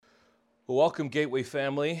Well, welcome, Gateway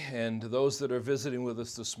family, and those that are visiting with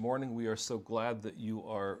us this morning. We are so glad that you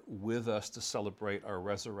are with us to celebrate our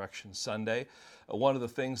Resurrection Sunday. One of the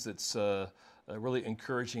things that's really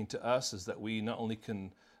encouraging to us is that we not only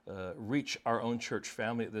can reach our own church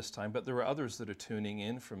family at this time, but there are others that are tuning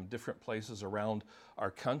in from different places around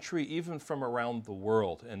our country, even from around the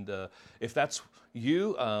world. And if that's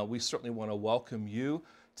you, we certainly want to welcome you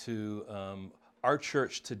to our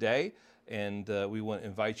church today. And we want to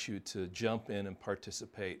invite you to jump in and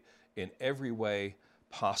participate in every way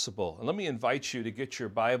possible. And let me invite you to get your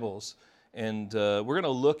Bibles. And we're going to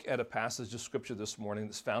look at a passage of Scripture this morning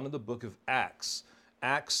that's found in the book of Acts,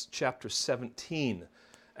 Acts chapter 17.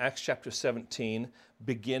 Acts chapter 17,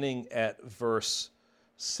 beginning at verse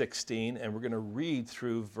 16. And we're going to read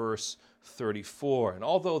through verse 34. And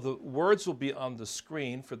although the words will be on the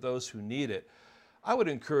screen for those who need it, I would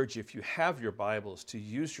encourage you, if you have your Bibles, to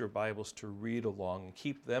use your Bibles to read along and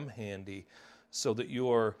keep them handy so that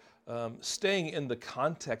you're staying in the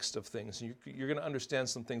context of things. You're going to understand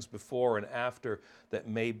some things before and after that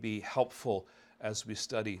may be helpful as we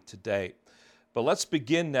study today. But let's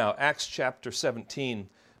begin now, Acts chapter 17,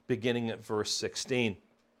 beginning at verse 16.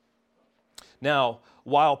 Now,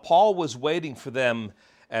 while Paul was waiting for them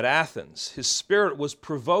at Athens, his spirit was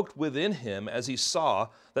provoked within him as he saw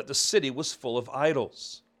that the city was full of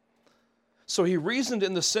idols. So he reasoned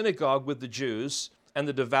in the synagogue with the Jews and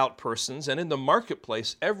the devout persons, and in the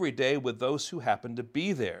marketplace every day with those who happened to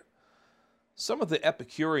be there. Some of the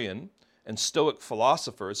Epicurean and Stoic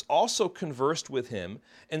philosophers also conversed with him,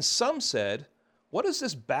 and some said, "What does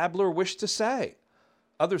this babbler wish to say?"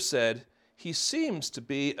 Others said, "He seems to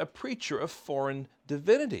be a preacher of foreign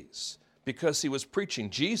divinities, because he was preaching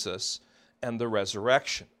Jesus and the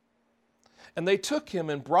resurrection." And they took him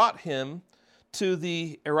and brought him to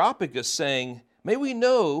the Areopagus, saying, "May we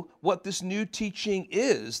know what this new teaching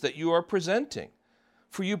is that you are presenting?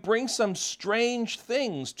 For you bring some strange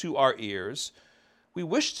things to our ears. We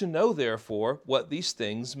wish to know, therefore, what these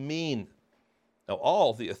things mean." Now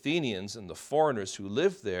all the Athenians and the foreigners who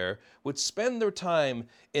lived there would spend their time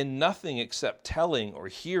in nothing except telling or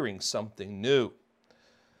hearing something new.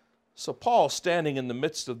 So Paul, standing in the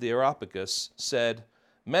midst of the Areopagus, said,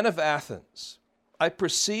 "Men of Athens, I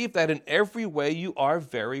perceive that in every way you are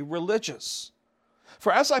very religious.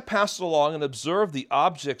 For as I passed along and observed the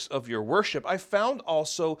objects of your worship, I found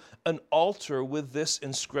also an altar with this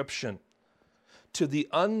inscription, 'To the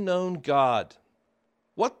unknown God.'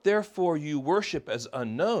 What therefore you worship as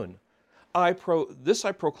unknown, this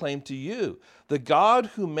I proclaim to you, the God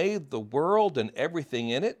who made the world and everything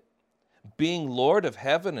in it, being Lord of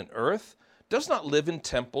heaven and earth, does not live in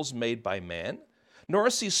temples made by man, nor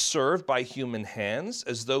is he served by human hands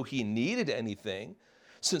as though he needed anything,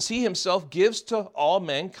 since he himself gives to all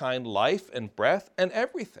mankind life and breath and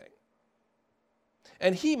everything.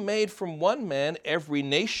 And he made from one man every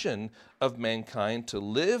nation of mankind to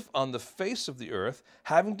live on the face of the earth,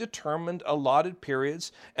 having determined allotted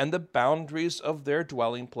periods and the boundaries of their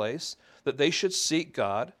dwelling place, that they should seek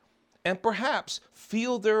God, and perhaps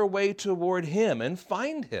feel their way toward him and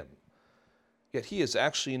find him. Yet he is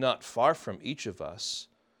actually not far from each of us.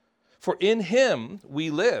 For in him we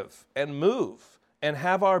live and move and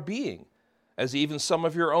have our being, as even some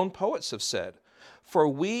of your own poets have said. For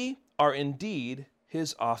we are indeed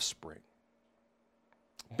his offspring.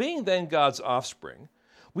 Being then God's offspring,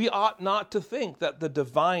 we ought not to think that the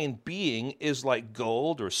divine being is like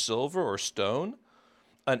gold or silver or stone,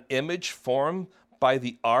 an image formed by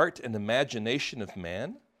the art and imagination of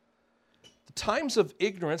man. The times of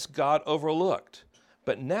ignorance God overlooked,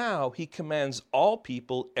 but now he commands all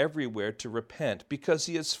people everywhere to repent, because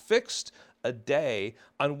he has fixed a day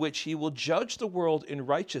on which he will judge the world in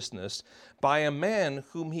righteousness by a man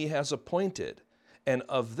whom he has appointed, and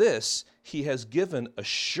of this he has given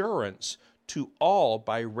assurance to all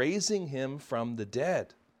by raising him from the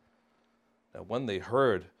dead. Now when they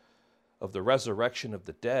heard of the resurrection of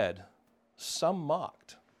the dead, some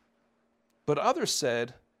mocked, but others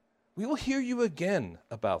said, "We will hear you again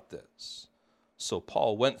about this." So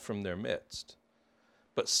Paul went from their midst.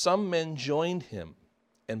 But some men joined him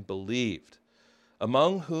and believed,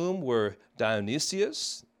 among whom were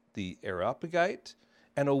Dionysius the Areopagite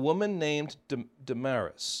and a woman named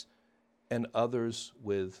Damaris, and others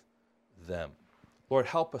with them. Lord,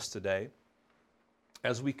 help us today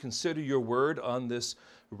as we consider your word on this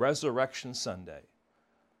Resurrection Sunday,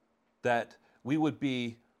 that we would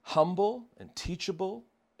be humble and teachable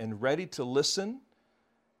and ready to listen.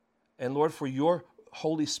 And Lord, for your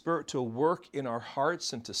Holy Spirit to work in our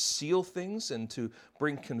hearts and to seal things and to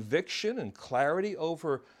bring conviction and clarity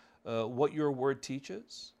over what your word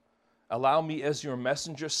teaches. Allow me as your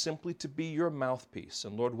messenger simply to be your mouthpiece.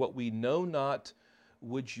 And Lord, what we know not,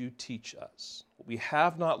 would you teach us? What we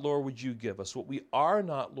have not, Lord, would you give us? What we are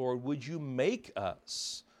not, Lord, would you make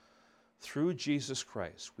us? Through Jesus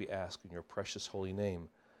Christ, we ask in your precious holy name.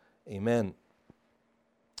 Amen.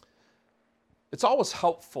 It's always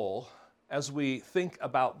helpful as we think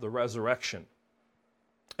about the resurrection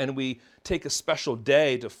and we take a special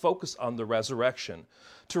day to focus on the resurrection,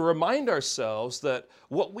 to remind ourselves that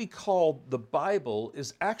what we call the Bible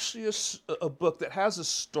is actually a book that has a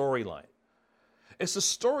storyline. It's a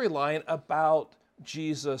storyline about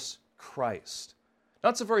Jesus Christ.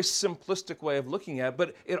 That's a very simplistic way of looking at it,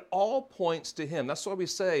 but it all points to him. That's why we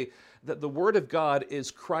say that the Word of God is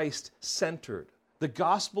Christ-centered. The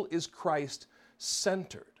gospel is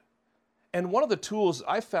Christ-centered. And one of the tools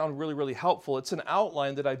I found really, really helpful, it's an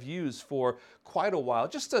outline that I've used for quite a while,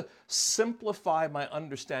 just to simplify my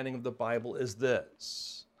understanding of the Bible, is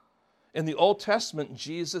this. In the Old Testament,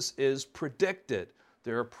 Jesus is predicted.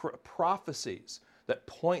 There are prophecies that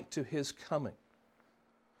point to his coming.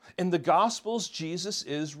 In the Gospels, Jesus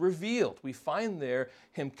is revealed. We find there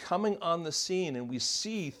him coming on the scene, and we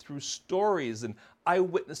see through stories and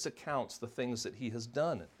eyewitness accounts the things that he has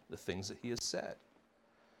done and the things that he has said.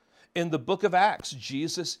 In the book of Acts,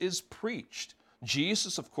 Jesus is preached.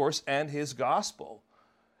 Jesus, of course, and his gospel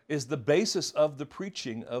is the basis of the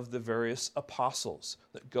preaching of the various apostles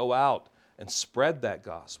that go out and spread that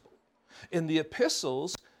gospel. In the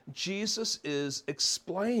epistles, Jesus is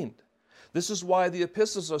explained. This is why the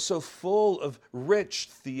epistles are so full of rich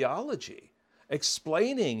theology,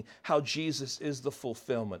 explaining how Jesus is the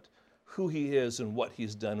fulfillment, who he is and what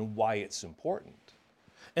he's done and why it's important.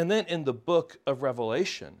 And then in the book of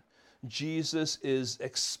Revelation, Jesus is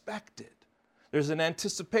expected. There's an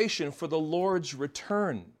anticipation for the Lord's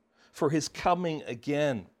return, for his coming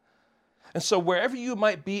again. And so wherever you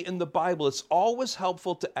might be in the Bible, it's always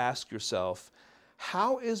helpful to ask yourself,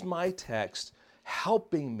 how is my text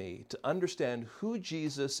helping me to understand who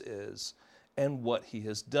Jesus is and what he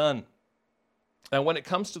has done? And when it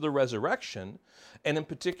comes to the resurrection, and in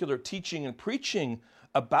particular teaching and preaching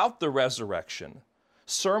about the resurrection,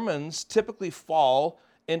 sermons typically fall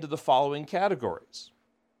into the following categories.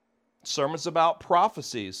 Sermons about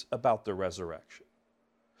prophecies about the resurrection.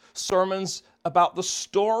 Sermons about the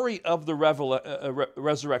story of the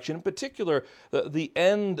resurrection, in particular, the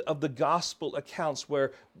end of the gospel accounts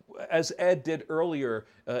where, as Ed did earlier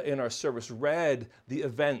in our service, read the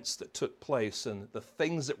events that took place and the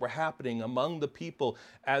things that were happening among the people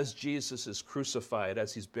as Jesus is crucified,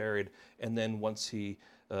 as he's buried, and then once he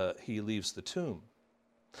leaves the tomb.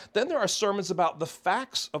 Then there are sermons about the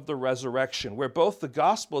facts of the resurrection, where both the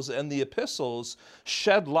Gospels and the epistles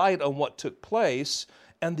shed light on what took place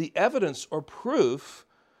and the evidence or proof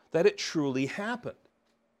that it truly happened.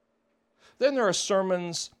 Then there are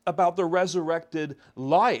sermons about the resurrected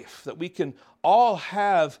life that we can all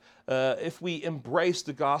have if we embrace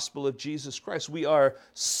the gospel of Jesus Christ. We are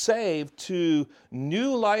saved to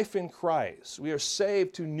new life in Christ. We are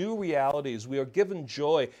saved to new realities. We are given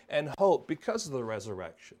joy and hope because of the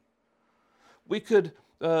resurrection. We could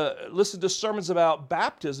listen to sermons about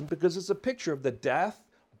baptism because it's a picture of the death,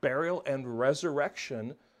 burial, and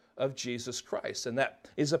resurrection of Jesus Christ. And that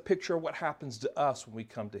is a picture of what happens to us when we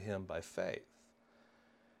come to him by faith.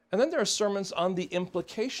 And then there are sermons on the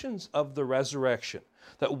implications of the resurrection,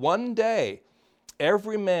 that one day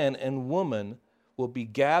every man and woman will be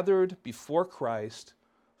gathered before Christ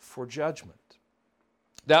for judgment.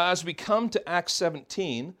 Now, as we come to Acts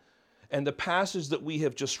 17 and the passage that we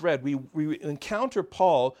have just read, we encounter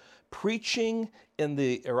Paul preaching in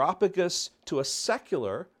the Areopagus to a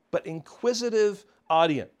secular but inquisitive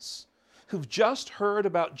audience who've just heard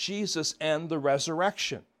about Jesus and the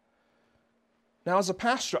resurrection. Now, as a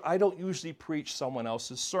pastor, I don't usually preach someone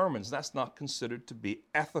else's sermons. That's not considered to be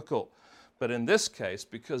ethical. But in this case,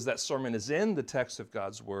 because that sermon is in the text of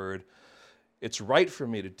God's Word, it's right for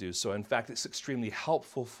me to do so. In fact, it's extremely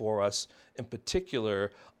helpful for us, in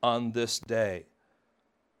particular, on this day.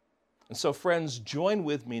 And so, friends, join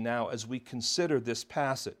with me now as we consider this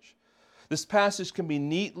passage. This passage can be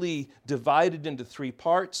neatly divided into three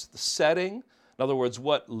parts: the setting, in other words,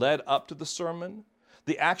 what led up to the sermon;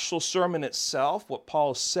 the actual sermon itself, what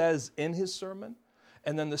Paul says in his sermon;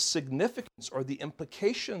 and then the significance or the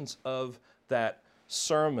implications of that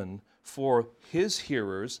sermon for his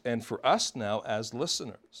hearers and for us now as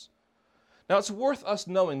listeners. Now, it's worth us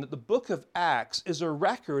knowing that the book of Acts is a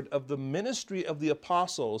record of the ministry of the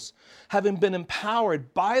apostles having been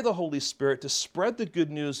empowered by the Holy Spirit to spread the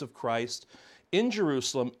good news of Christ in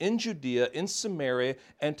Jerusalem, in Judea, in Samaria,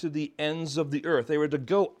 and to the ends of the earth. They were to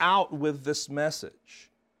go out with this message.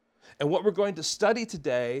 And what we're going to study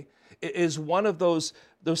today is one of those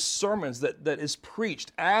sermons that is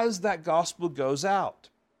preached as that gospel goes out.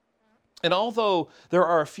 And although there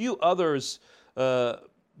are a few others,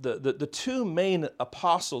 the two main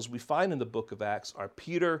apostles we find in the book of Acts are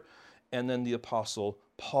Peter and then the apostle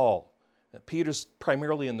Paul. Peter's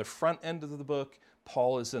primarily in the front end of the book.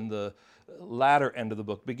 Paul is in the latter end of the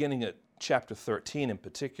book, beginning at chapter 13 in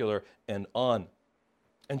particular and on.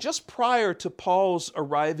 And just prior to Paul's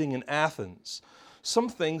arriving in Athens, some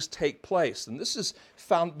things take place. And this is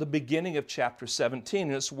found at the beginning of chapter 17.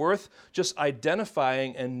 And it's worth just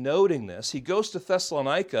identifying and noting this. He goes to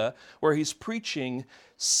Thessalonica, where he's preaching,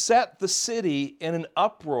 set the city in an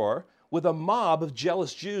uproar with a mob of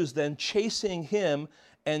jealous Jews then chasing him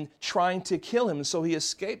and trying to kill him. And so he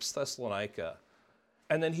escapes Thessalonica.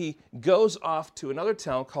 And then he goes off to another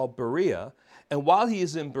town called Berea. And while he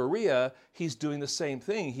is in Berea, he's doing the same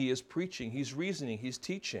thing. He is preaching, he's reasoning, he's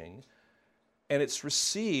teaching. And it's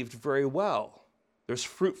received very well. There's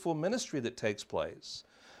fruitful ministry that takes place.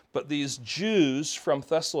 But these Jews from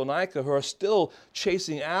Thessalonica who are still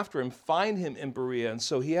chasing after him find him in Berea. And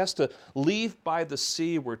so he has to leave by the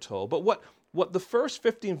sea, we're told. But what the first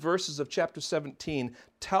 15 verses of chapter 17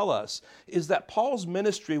 tell us is that Paul's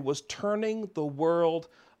ministry was turning the world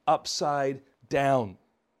upside down.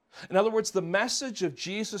 In other words, the message of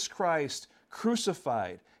Jesus Christ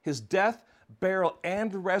crucified, his death, burial,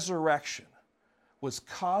 and resurrection was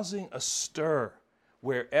causing a stir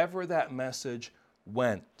wherever that message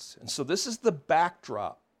went. And so this is the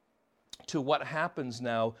backdrop to what happens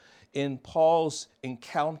now in Paul's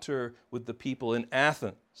encounter with the people in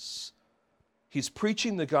Athens. He's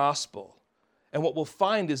preaching the gospel, and what we'll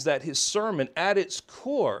find is that his sermon at its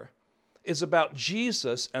core is about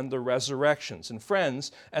Jesus and the resurrections. And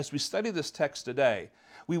friends, as we study this text today,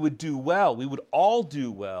 we would all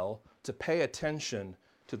do well to pay attention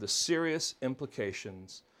to the serious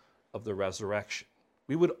implications of the resurrection.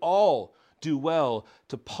 We would all do well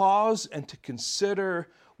to pause and to consider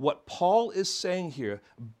what Paul is saying here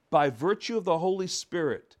by virtue of the Holy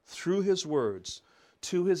Spirit through his words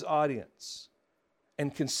to his audience,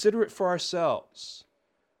 and consider it for ourselves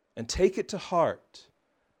and take it to heart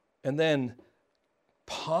and then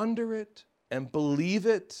ponder it and believe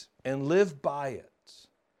it and live by it.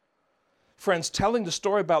 Friends, telling the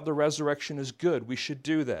story about the resurrection is good. We should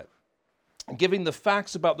do that. Giving the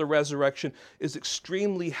facts about the resurrection is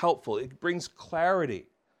extremely helpful. It brings clarity.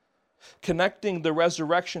 Connecting the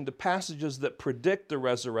resurrection to passages that predict the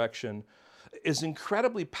resurrection is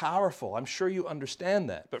incredibly powerful. I'm sure you understand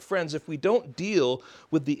that. But friends, if we don't deal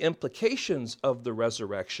with the implications of the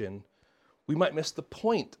resurrection, we might miss the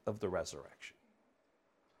point of the resurrection.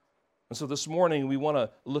 And so this morning, we want to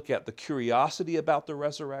look at the curiosity about the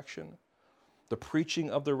resurrection, the preaching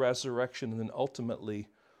of the resurrection, and then ultimately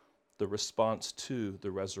the response to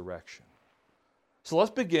the resurrection. So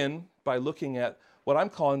let's begin by looking at what I'm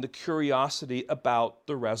calling the curiosity about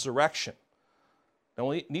the resurrection. Now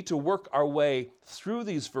we need to work our way through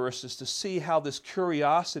these verses to see how this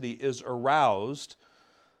curiosity is aroused.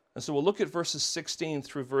 And so we'll look at verses 16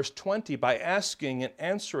 through verse 20 by asking and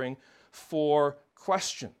answering 4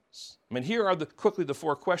 questions. I mean, here are quickly the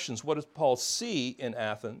 4 questions. What does Paul see in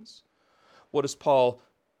Athens? What does Paul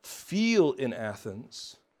feel in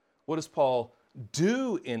Athens? What does Paul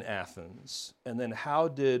do in Athens? And then how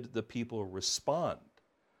did the people respond?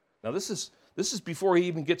 Now this is before he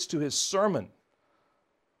even gets to his sermon.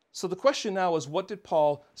 So the question now is, what did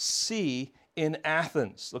Paul see in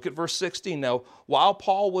Athens? Look at verse 16. Now, while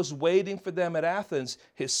Paul was waiting for them at Athens,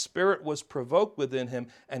 his spirit was provoked within him,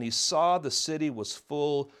 and he saw the city was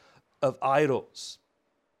full of idols.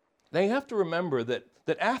 Now you have to remember that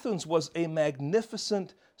Athens was a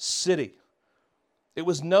magnificent city. It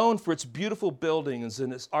was known for its beautiful buildings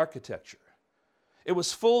and its architecture. It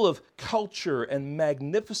was full of culture and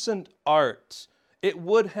magnificent art. It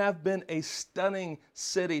would have been a stunning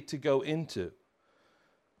city to go into.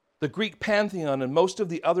 The Greek pantheon and most of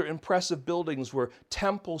the other impressive buildings were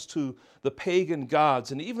temples to the pagan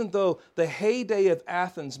gods. And even though the heyday of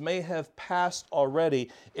Athens may have passed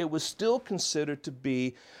already, it was still considered to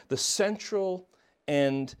be the central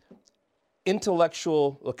and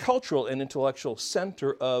cultural and intellectual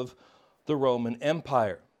center of the Roman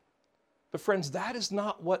Empire. But friends, that is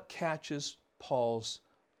not what catches Paul's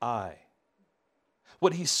eye.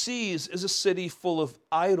 What he sees is a city full of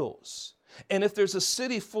idols. And if there's a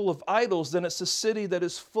city full of idols, then it's a city that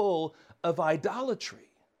is full of idolatry.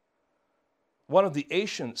 One of the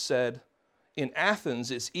ancients said, in Athens,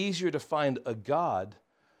 it's easier to find a god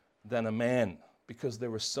than a man because there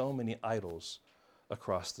were so many idols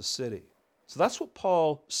across the city. So that's what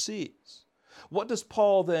Paul sees. What does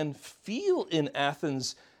Paul then feel in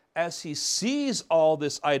Athens as he sees all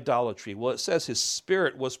this idolatry? Well, it says his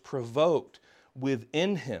spirit was provoked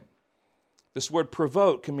within him. This word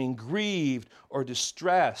provoke can mean grieved or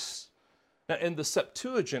distressed. Now, in the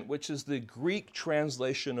Septuagint, which is the Greek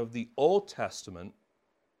translation of the Old Testament,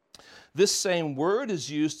 this same word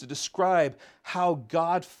is used to describe how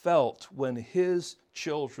God felt when his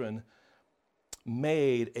children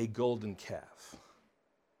made a golden calf.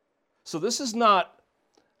 So this is not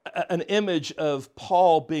an image of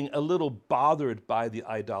Paul being a little bothered by the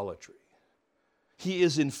idolatry. He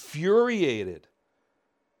is infuriated.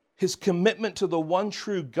 His commitment to the one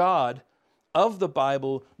true God of the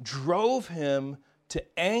Bible drove him to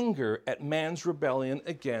anger at man's rebellion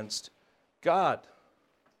against God.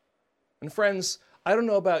 And friends, I don't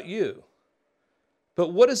know about you, but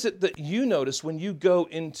what is it that you notice when you go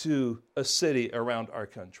into a city around our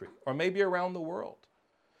country, or maybe around the world?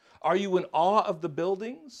 Are you in awe of the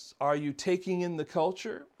buildings? Are you taking in the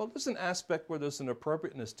culture? Well, there's an aspect where there's an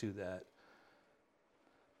appropriateness to that.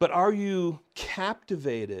 But are you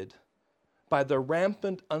captivated by the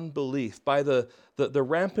rampant unbelief, by the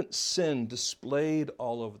rampant sin displayed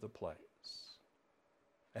all over the place?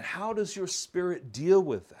 And how does your spirit deal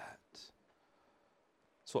with that?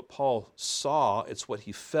 It's what Paul saw. It's what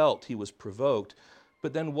he felt. He was provoked.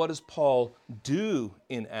 But then what does Paul do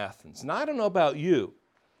in Athens? Now, I don't know about you,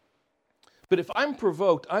 but if I'm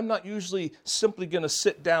provoked, I'm not usually simply going to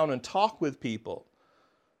sit down and talk with people.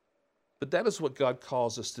 But that is what God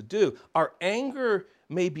calls us to do. Our anger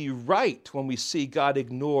may be right when we see God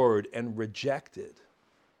ignored and rejected,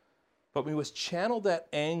 but we must channel that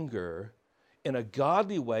anger in a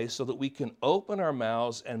godly way so that we can open our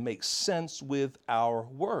mouths and make sense with our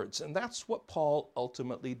words. And that's what Paul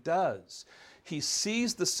ultimately does. He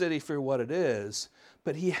sees the city for what it is,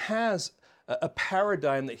 but he has a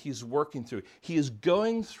paradigm that he's working through. He is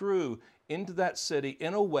going through into that city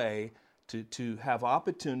in a way to have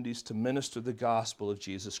opportunities to minister the gospel of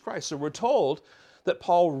Jesus Christ. So we're told that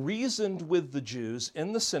Paul reasoned with the Jews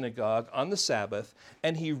in the synagogue on the Sabbath,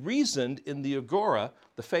 and he reasoned in the agora,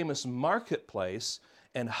 the famous marketplace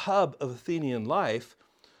and hub of Athenian life,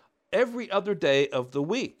 every other day of the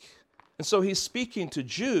week. And so he's speaking to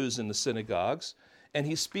Jews in the synagogues, and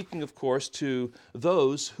he's speaking, of course, to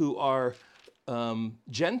those who are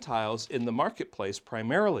Gentiles in the marketplace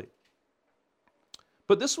primarily.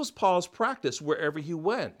 But this was Paul's practice wherever he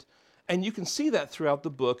went. And you can see that throughout the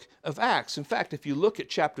book of Acts. In fact, if you look at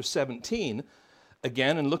chapter 17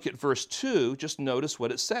 again and look at verse 2, just notice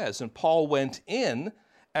what it says. And Paul went in,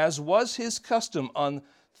 as was his custom on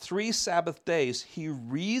 3 Sabbath days. He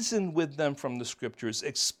reasoned with them from the scriptures,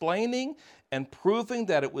 explaining and proving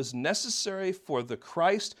that it was necessary for the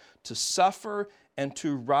Christ to suffer and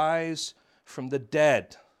to rise from the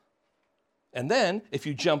dead. And then, if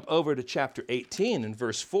you jump over to chapter 18 and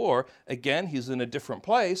verse 4, again, he's in a different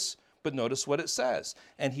place, but notice what it says.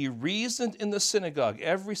 And he reasoned in the synagogue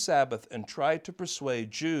every Sabbath and tried to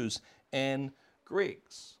persuade Jews and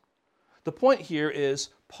Greeks. The point here is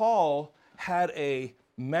Paul had a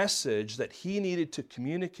message that he needed to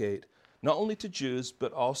communicate, not only to Jews,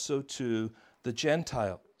 but also to the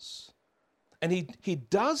Gentiles. And he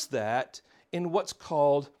does that in what's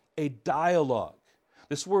called a dialogue.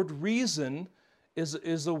 This word reason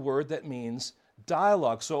is a word that means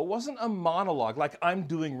dialogue. So it wasn't a monologue like I'm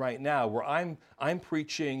doing right now, where I'm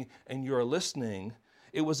preaching and you're listening.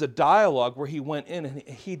 It was a dialogue where he went in and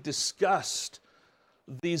he discussed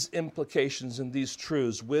these implications and these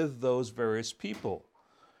truths with those various people.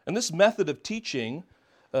 And this method of teaching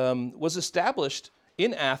was established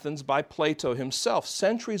in Athens by Plato himself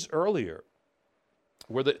centuries earlier,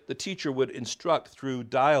 where the teacher would instruct through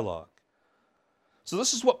dialogue. So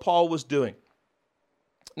this is what Paul was doing.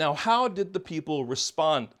 Now, how did the people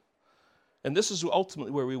respond? And this is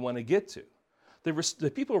ultimately where we want to get to.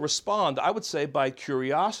 The people respond, I would say, by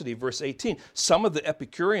curiosity. Verse 18, some of the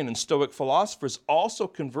Epicurean and Stoic philosophers also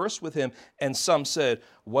conversed with him, and some said,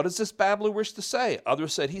 what does this babbler wish to say?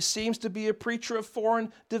 Others said, he seems to be a preacher of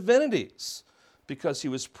foreign divinities, because he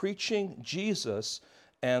was preaching Jesus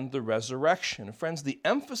and the resurrection. Friends, the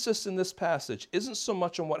emphasis in this passage isn't so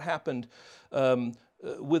much on what happened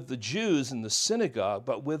with the Jews in the synagogue,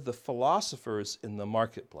 but with the philosophers in the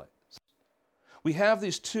marketplace. We have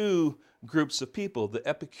these two groups of people, the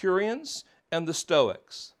Epicureans and the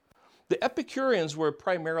Stoics. The Epicureans were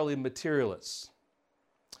primarily materialists.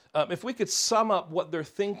 If we could sum up what their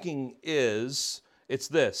thinking is, it's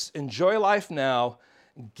this: enjoy life now,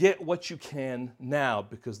 get what you can now,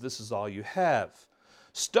 because this is all you have.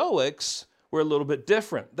 Stoics were a little bit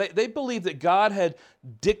different. They believed that God had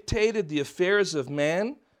dictated the affairs of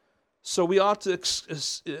man So we ought to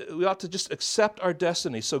just accept our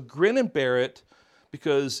destiny. So grin and bear it,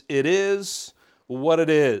 because it is what it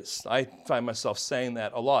is. I find myself saying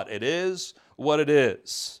that a lot. It is what it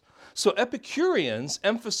is. So Epicureans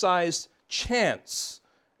emphasized chance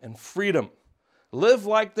and freedom. Live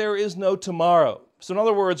like there is no tomorrow. So in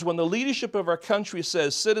other words, when the leadership of our country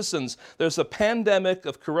says, citizens, there's a pandemic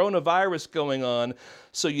of coronavirus going on,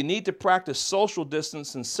 so you need to practice social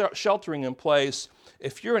distance and sheltering in place,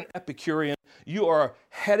 if you're an Epicurean, you are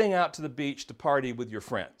heading out to the beach to party with your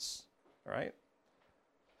friends, all right?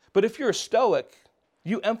 But if you're a Stoic,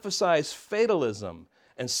 you emphasize fatalism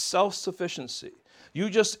and self-sufficiency. You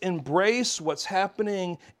just embrace what's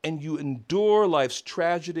happening and you endure life's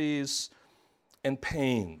tragedies and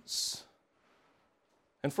pains.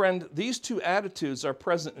 And friend, these two attitudes are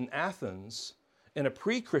present in Athens in a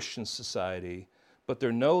pre-Christian society, but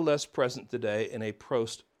they're no less present today in a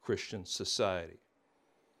post-Christian society.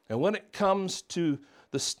 And when it comes to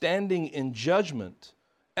the standing in judgment,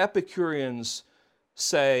 Epicureans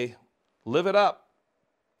say, live it up.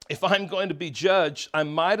 If I'm going to be judged, I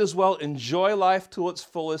might as well enjoy life to its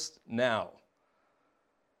fullest now.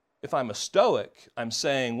 If I'm a Stoic, I'm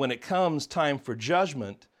saying when it comes time for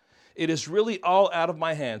judgment, it is really all out of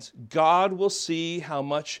my hands. God will see how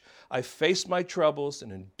much I faced my troubles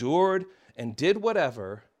and endured and did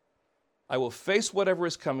whatever. I will face whatever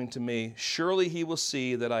is coming to me. Surely he will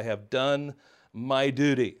see that I have done my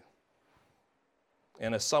duty.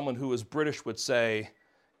 And as someone who is British would say,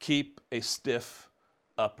 keep a stiff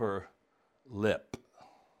upper lip.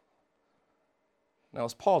 Now,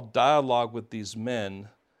 as Paul dialogued with these men,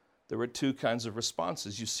 there were two kinds of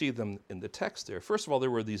responses. You see them in the text there. First of all, there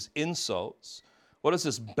were these insults. What does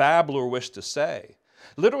this babbler wish to say?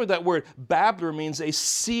 Literally, that word babbler means a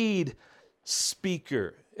seed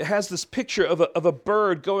speaker. It has this picture of a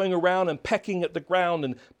bird going around and pecking at the ground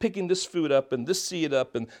and picking this food up and this seed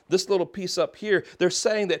up and this little piece up here. They're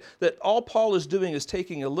saying that all Paul is doing is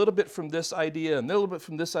taking a little bit from this idea and a little bit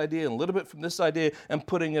from this idea and a little bit from this idea and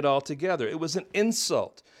putting it all together. It was an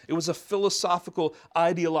insult. It was a philosophical,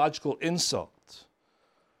 ideological insult.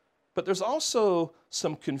 But there's also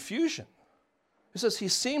some confusion. It says he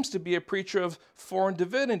seems to be a preacher of foreign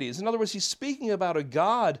divinities. In other words, he's speaking about a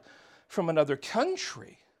God from another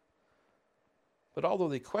country. But although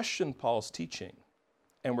they questioned Paul's teaching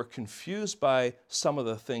and were confused by some of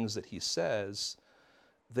the things that he says,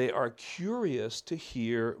 they are curious to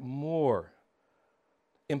hear more.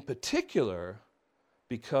 In particular,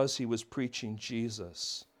 because he was preaching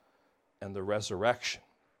Jesus and the resurrection.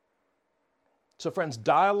 So friends,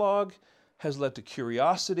 dialogue has led to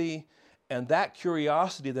curiosity, and that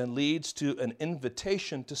curiosity then leads to an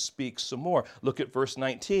invitation to speak some more. Look at verse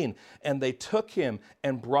 19. And they took him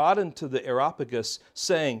and brought him to the Areopagus,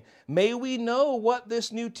 saying, may we know what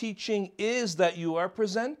this new teaching is that you are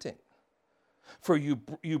presenting? For you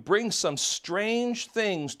bring some strange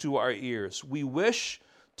things to our ears. We wish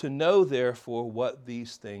to know, therefore, what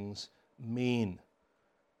these things mean.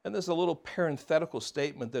 And there's a little parenthetical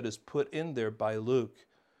statement that is put in there by Luke.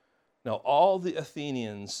 Now, all the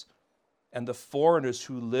Athenians and the foreigners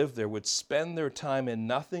who lived there would spend their time in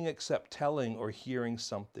nothing except telling or hearing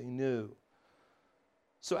something new.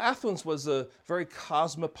 So Athens was a very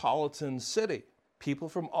cosmopolitan city. People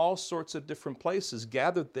from all sorts of different places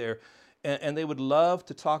gathered there, and they would love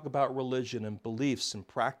to talk about religion and beliefs and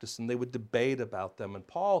practice, and they would debate about them. And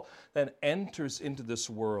Paul then enters into this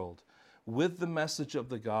world with the message of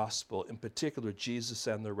the gospel, in particular Jesus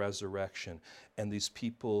and the resurrection, and these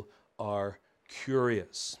people are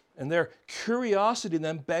curious. And their curiosity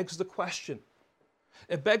then begs the question.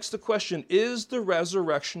 It begs the question, is the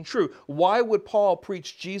resurrection true? Why would Paul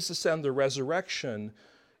preach Jesus and the resurrection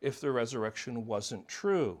if the resurrection wasn't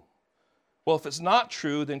true? Well, if it's not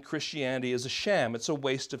true, then Christianity is a sham. It's a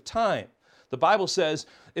waste of time. The Bible says,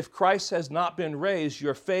 if Christ has not been raised,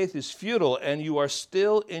 your faith is futile and you are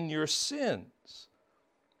still in your sins.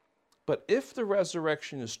 But if the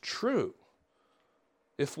resurrection is true,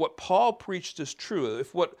 if what Paul preached is true,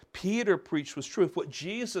 if what Peter preached was true, if what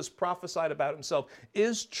Jesus prophesied about himself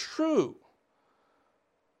is true,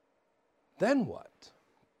 then what?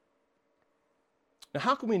 Now,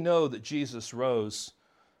 how can we know that Jesus rose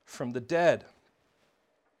from the dead?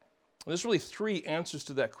 There's really three answers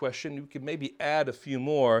to that question. You could maybe add a few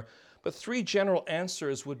more, but three general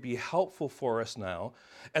answers would be helpful for us now.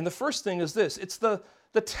 And the first thing is this: it's the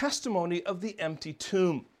testimony of the empty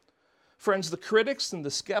tomb. Friends, the critics and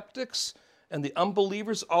the skeptics and the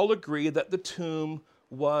unbelievers all agree that the tomb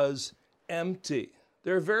was empty.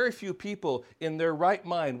 There are very few people in their right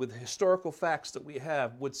mind with the historical facts that we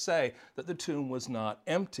have would say that the tomb was not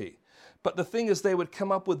empty. But the thing is, they would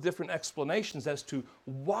come up with different explanations as to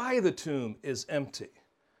why the tomb is empty.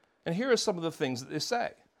 And here are some of the things that they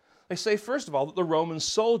say. They say, first of all, that the Roman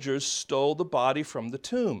soldiers stole the body from the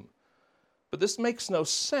tomb. But this makes no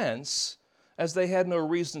sense, as they had no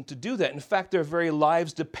reason to do that. In fact, their very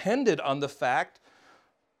lives depended on the fact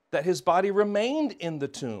that his body remained in the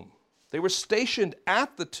tomb. They were stationed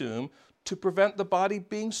at the tomb to prevent the body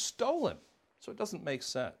being stolen. So it doesn't make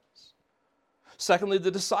sense. Secondly,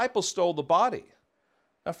 the disciples stole the body.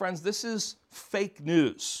 Now, friends, this is fake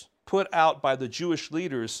news put out by the Jewish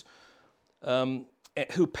leaders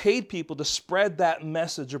who paid people to spread that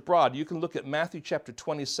message abroad. You can look at Matthew chapter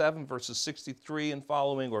 27, verses 63 and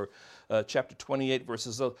following, or chapter 28,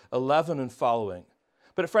 verses 11 and following.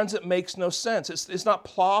 But friends, it makes no sense. It's not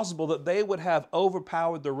plausible that they would have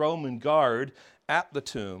overpowered the Roman guard at the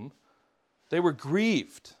tomb. They were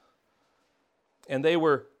grieved, and they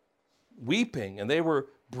were weeping, and they were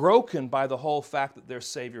broken by the whole fact that their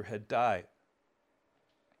Savior had died.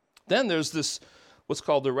 Then there's this, what's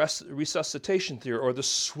called the resuscitation theory, or the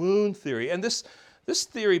swoon theory. And this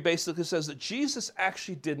theory basically says that Jesus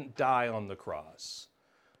actually didn't die on the cross,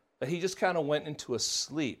 that he just kind of went into a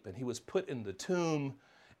sleep, and he was put in the tomb,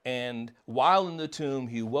 and while in the tomb,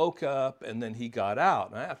 he woke up, and then he got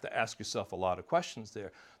out. And I have to ask yourself a lot of questions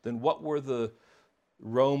there. Then what were the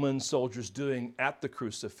Roman soldiers doing at the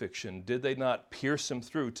crucifixion? Did they not pierce him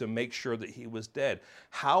through to make sure that he was dead?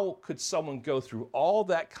 How could someone go through all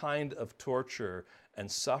that kind of torture and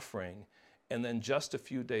suffering and then just a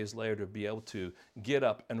few days later be able to get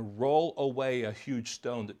up and roll away a huge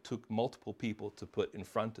stone that took multiple people to put in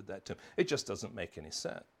front of that tomb? It just doesn't make any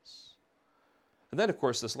sense. And then, of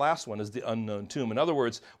course, this last one is the unknown tomb. In other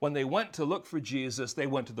words, when they went to look for Jesus, they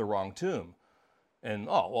went to the wrong tomb. And,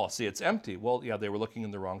 see, it's empty. Well, yeah, they were looking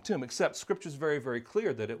in the wrong tomb, except Scripture's very, very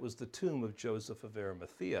clear that it was the tomb of Joseph of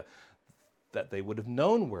Arimathea, that they would have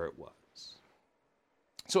known where it was.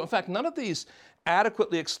 So, in fact, none of these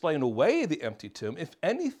adequately explain away the empty tomb. If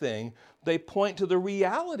anything, they point to the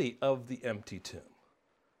reality of the empty tomb.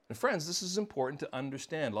 And friends, this is important to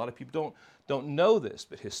understand. A lot of people don't know this,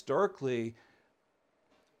 but historically,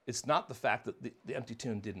 it's not the fact that the empty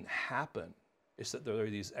tomb didn't happen. It's that there are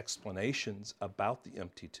these explanations about the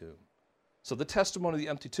empty tomb. So the testimony of the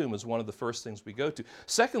empty tomb is one of the first things we go to.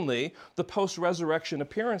 Secondly, the post-resurrection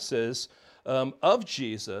appearances of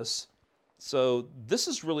Jesus. So this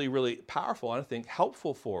is really, really powerful and I think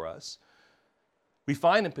helpful for us. We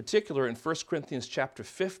find in particular in 1 Corinthians chapter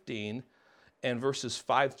 15 and verses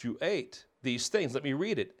 5 through 8 these things. Let me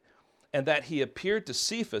read it. And that he appeared to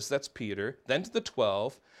Cephas, that's Peter, then to the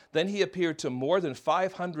 12, then he appeared to more than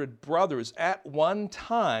 500 brothers at one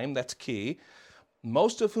time, that's key,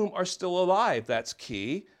 most of whom are still alive, that's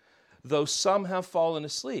key, though some have fallen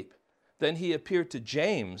asleep. Then he appeared to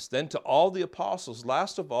James, then to all the apostles.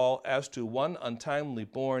 Last of all, as to one untimely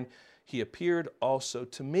born, he appeared also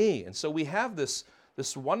to me. And so we have this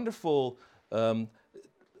wonderful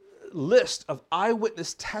list of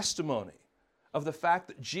eyewitness testimony of the fact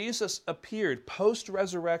that Jesus appeared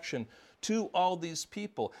post-resurrection to all these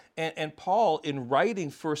people. And Paul, in writing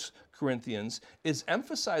 1 Corinthians, is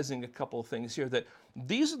emphasizing a couple of things here, that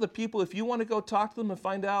these are the people, if you want to go talk to them and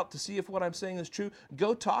find out to see if what I'm saying is true,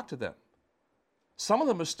 go talk to them. Some of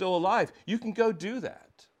them are still alive. You can go do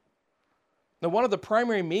that. Now, one of the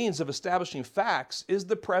primary means of establishing facts is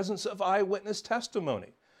the presence of eyewitness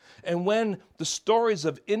testimony. And when the stories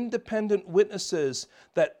of independent witnesses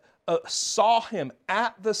that saw him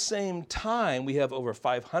at the same time, we have over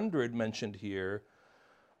 500 mentioned here,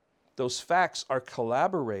 those facts are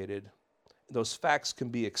collaborated, those facts can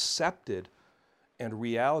be accepted, and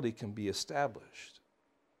reality can be established.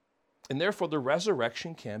 And therefore, the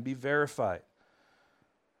resurrection can be verified.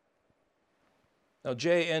 Now,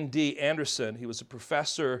 J.N.D. Anderson, he was a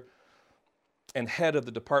professor and head of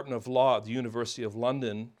the Department of Law at the University of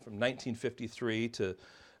London from 1953 to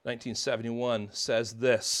 1971, says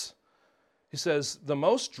this. He says, the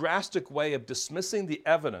most drastic way of dismissing the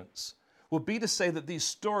evidence would be to say that these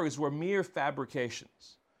stories were mere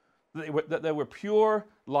fabrications, that they were pure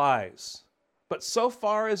lies. But so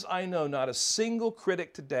far as I know, not a single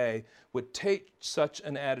critic today would take such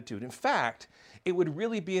an attitude. In fact, it would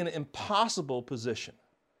really be an impossible position.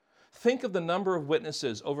 Think of the number of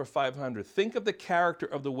witnesses, over 500. Think of the character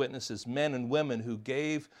of the witnesses, men and women who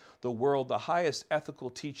gave the world the highest ethical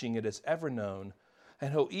teaching it has ever known,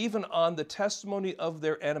 and who even on the testimony of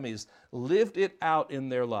their enemies lived it out in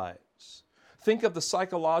their lives. Think of the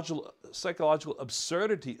psychological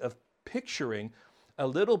absurdity of picturing a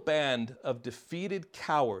little band of defeated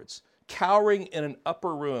cowards cowering in an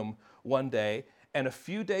upper room one day and a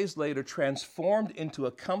few days later transformed into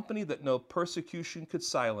a company that no persecution could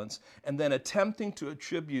silence, and then attempting to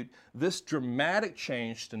attribute this dramatic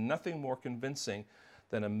change to nothing more convincing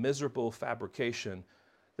than a miserable fabrication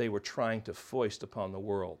they were trying to foist upon the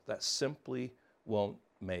world. That simply won't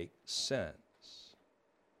make sense.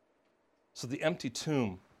 So the empty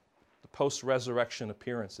tomb, the post-resurrection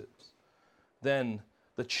appearances, then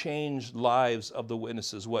the changed lives of the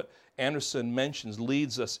witnesses. What Anderson mentions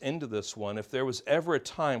leads us into this one. If there was ever a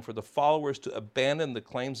time for the followers to abandon the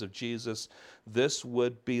claims of Jesus, this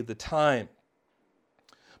would be the time.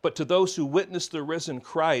 But to those who witness the risen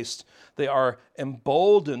Christ, they are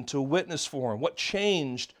emboldened to witness for him. What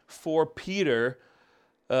changed for Peter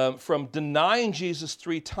from denying Jesus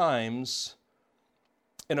 3 times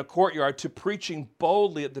in a courtyard to preaching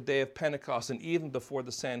boldly at the day of Pentecost and even before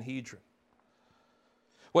the Sanhedrin?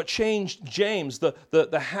 What changed James, the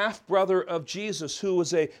half-brother of Jesus, who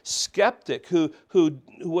was a skeptic, who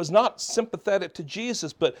was not sympathetic to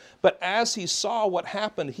Jesus, but as he saw what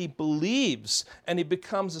happened, he believes and he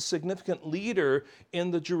becomes a significant leader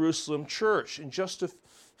in the Jerusalem church in just a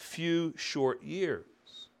few short years.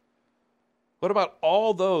 What about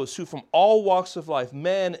all those who from all walks of life,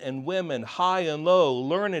 men and women, high and low,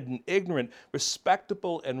 learned and ignorant,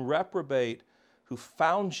 respectable and reprobate, who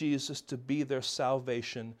found Jesus to be their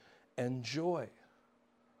salvation and joy?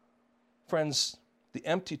 Friends, the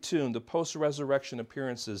empty tomb, the post-resurrection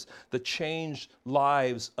appearances, the changed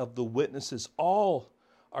lives of the witnesses, all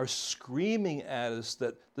are screaming at us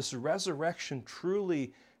that this resurrection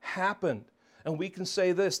truly happened. And we can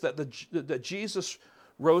say this, that Jesus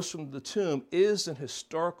rose from the tomb is an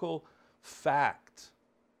historical fact.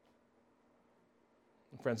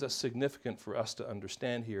 And friends, that's significant for us to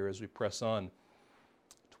understand here as we press on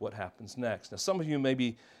what happens next. Now, some of you may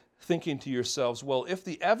be thinking to yourselves, well, if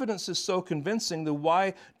the evidence is so convincing, then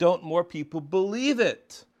why don't more people believe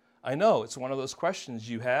it? I know, it's one of those questions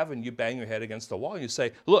you have and you bang your head against the wall and you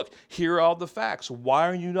say, look, here are all the facts. Why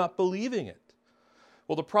are you not believing it?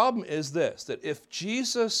 Well, the problem is this, that if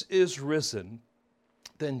Jesus is risen,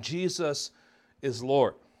 then Jesus is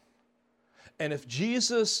Lord. And if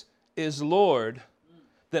Jesus is Lord,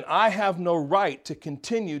 then I have no right to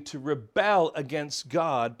continue to rebel against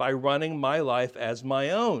God by running my life as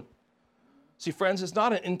my own. See, friends, it's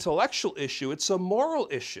not an intellectual issue, it's a moral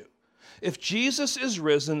issue. If Jesus is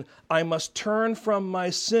risen, I must turn from my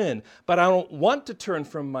sin. But I don't want to turn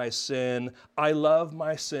from my sin. I love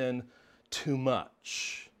my sin too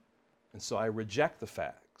much. And so I reject the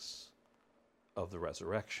facts of the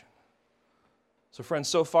resurrection. So friends,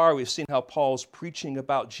 so far we've seen how Paul's preaching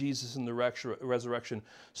about Jesus and the resurrection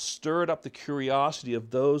stirred up the curiosity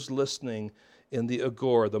of those listening in the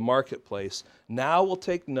agora, the marketplace. Now we'll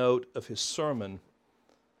take note of his sermon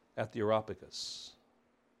at the Areopagus.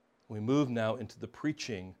 We move now into the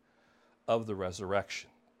preaching of the resurrection.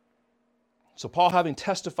 So Paul, having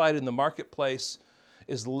testified in the marketplace,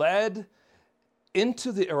 is led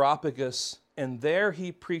into the Areopagus, and there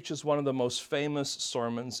he preaches one of the most famous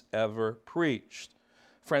sermons ever preached.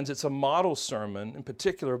 Friends, it's a model sermon, in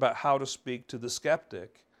particular, about how to speak to the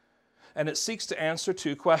skeptic. And it seeks to answer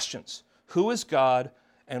 2 questions. Who is God,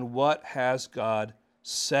 and what has God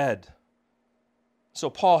said? So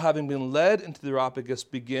Paul, having been led into the Areopagus,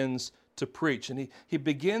 begins to preach. And he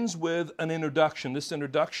begins with an introduction. This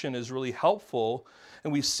introduction is really helpful.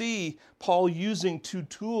 And we see Paul using 2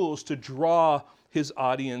 tools to draw his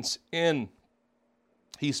audience in.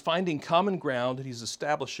 He's finding common ground and he's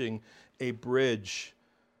establishing a bridge.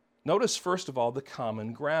 Notice, first of all, the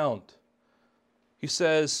common ground. He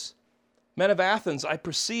says, "Men of Athens, I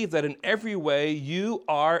perceive that in every way you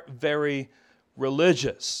are very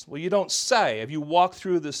religious." Well, you don't say. If you walk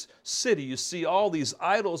through this city, you see all these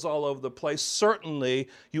idols all over the place. Certainly,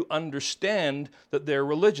 you understand that they're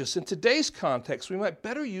religious. In today's context, we might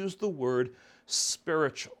better use the word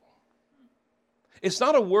spiritual. It's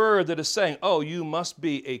not a word that is saying, oh, you must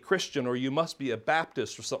be a Christian or you must be a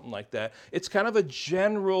Baptist or something like that. It's kind of a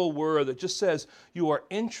general word that just says you are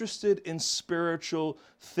interested in spiritual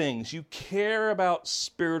things. You care about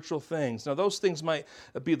spiritual things. Now, those things might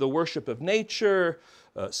be the worship of nature,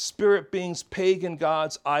 spirit beings, pagan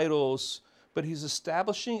gods, idols, but he's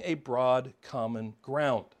establishing a broad common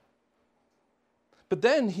ground. But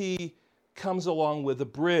then he comes along with a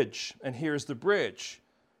bridge, and here's the bridge.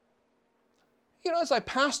 You know, as I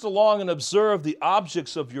passed along and observed the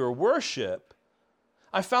objects of your worship,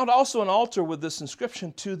 I found also an altar with this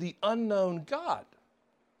inscription, "To the unknown God."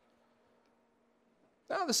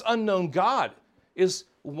 Now, this unknown God is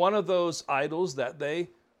one of those idols that they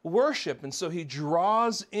worship. And so he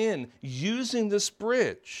draws in, using this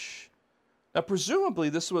bridge, Now, presumably,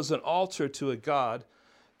 this was an altar to a god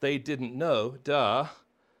they didn't know,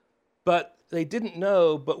 but they didn't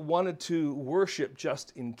know but wanted to worship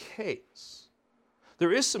just in case.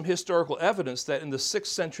 There is some historical evidence that in the 6th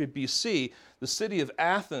century BC, the city of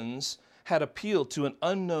Athens had appealed to an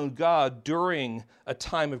unknown god during a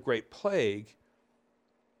time of great plague.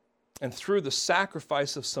 And through the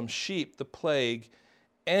sacrifice of some sheep, the plague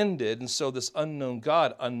ended. And so this unknown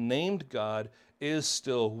God, unnamed God, is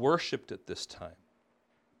still worshipped at this time.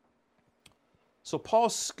 So Paul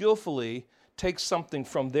skillfully takes something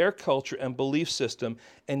from their culture and belief system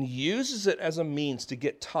and uses it as a means to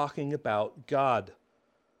get talking about God.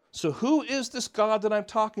 So who is this God that I'm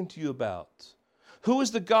talking to you about? Who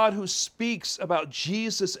is the God who speaks about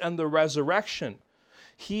Jesus and the resurrection?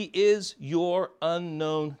 He is your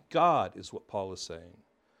unknown God, is what Paul is saying.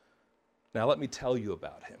 Now let me tell you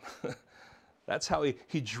about him. That's how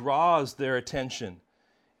he draws their attention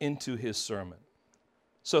into his sermon.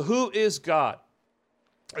 So who is God?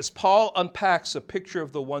 As Paul unpacks a picture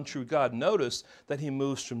of the one true God, notice that he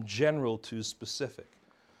moves from general to specific.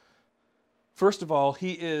 First of all,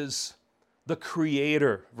 he is the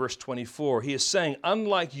creator, verse 24. He is saying,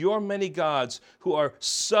 unlike your many gods who are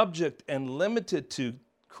subject and limited to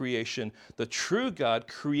creation, the true God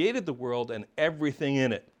created the world and everything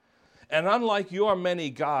in it. And unlike your many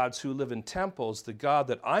gods who live in temples, the God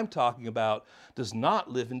that I'm talking about does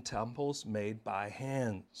not live in temples made by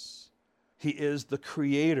hands. He is the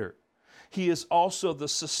creator. He is also the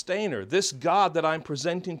sustainer. This God that I'm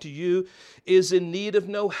presenting to you is in need of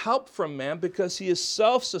no help from man because he is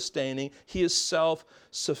self-sustaining. He is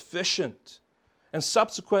self-sufficient. And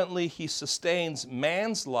subsequently, he sustains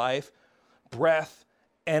man's life, breath,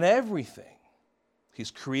 and everything. He's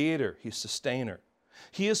creator. He's sustainer.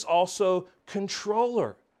 He is also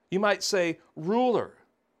controller. You might say ruler.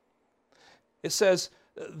 It says,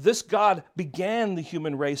 this God began the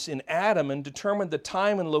human race in Adam and determined the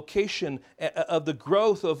time and location of the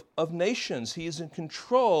growth of nations. He is in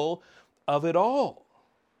control of it all.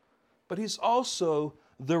 But he's also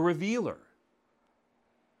the revealer.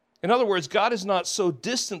 In other words, God is not so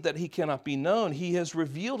distant that he cannot be known. He has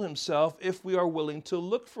revealed himself if we are willing to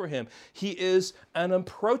look for him. He is an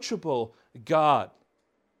approachable God.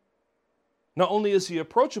 Not only is he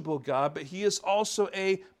approachable God, but he is also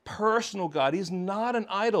a personal God. He's not an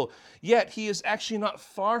idol, yet he is actually not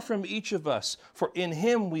far from each of us. For in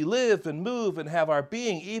him we live and move and have our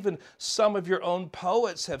being. Even some of your own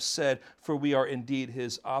poets have said, for we are indeed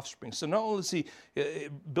his offspring. So not only is he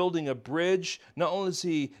building a bridge, not only is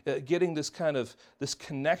he getting this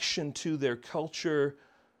connection to their culture,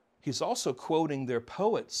 he's also quoting their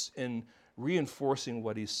poets in reinforcing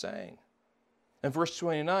what he's saying. And verse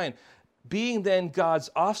 29, being then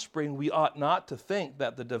God's offspring, we ought not to think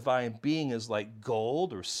that the divine being is like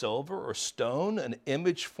gold or silver or stone, an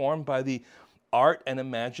image formed by the art and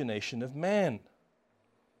imagination of man.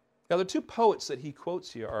 Now, the two poets that he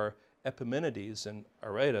quotes here are Epimenides and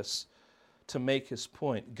Aratus to make his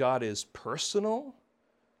point. God is personal,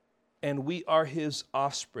 and we are his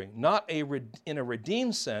offspring, not in a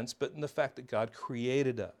redeemed sense, but in the fact that God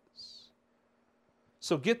created us.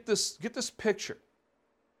 So get this picture.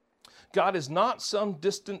 God is not some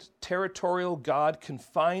distant territorial God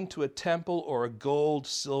confined to a temple or a gold,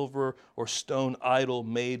 silver, or stone idol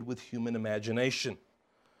made with human imagination.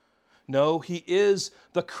 No, he is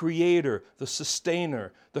the creator, the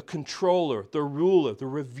sustainer, the controller, the ruler, the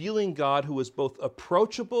revealing God who is both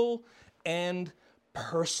approachable and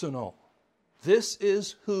personal. This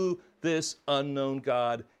is who this unknown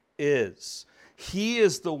God is. He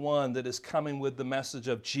is the one that is coming with the message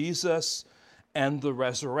of Jesus and the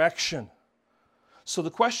resurrection. So the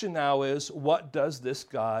question now is, what does this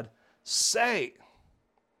God say?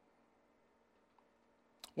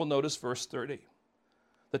 Well, notice verse 30.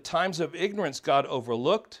 The times of ignorance God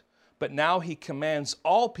overlooked, but now he commands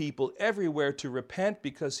all people everywhere to repent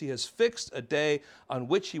because he has fixed a day on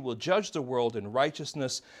which he will judge the world in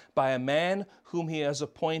righteousness by a man whom he has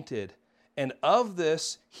appointed. And of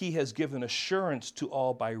this he has given assurance to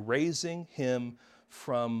all by raising him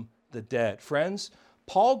from the dead. Friends,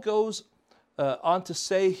 Paul goes on to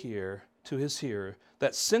say here to his hearer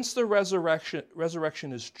that since the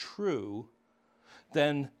resurrection is true,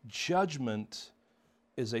 then judgment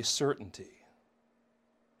is a certainty.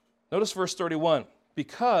 Notice verse 31,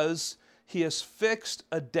 because he has fixed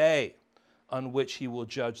a day on which he will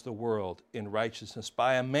judge the world in righteousness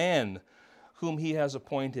by a man whom he has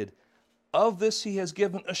appointed. Of this he has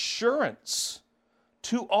given assurance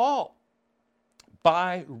to all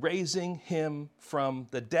by raising him from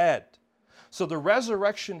the dead. So the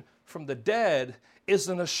resurrection from the dead is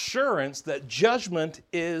an assurance that judgment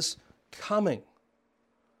is coming.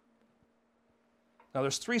 Now,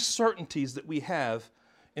 there's three certainties that we have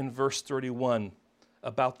in verse 31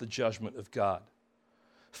 about the judgment of God.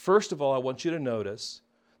 First of all, I want you to notice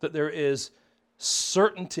that there is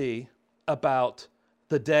certainty about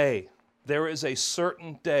the day. There is a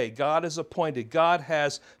certain day. God is appointed. God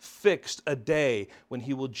has fixed a day when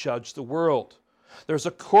he will judge the world. There's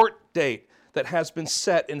a court date that has been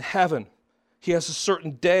set in heaven. He has a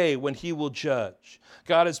certain day when he will judge.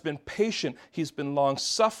 God has been patient. He's been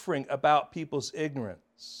long-suffering about people's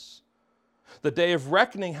ignorance. The day of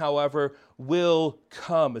reckoning, however, will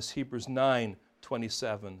come, as Hebrews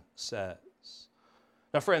 9:27 says.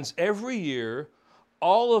 Now, friends, every year,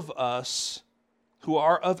 all of us who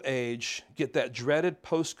are of age get that dreaded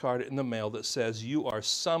postcard in the mail that says you are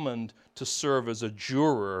summoned to serve as a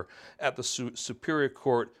juror at the Superior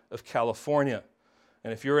Court of California.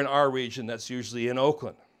 And if you're in our region, that's usually in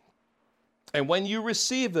Oakland. And when you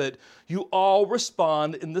receive it, you all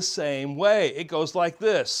respond in the same way. It goes like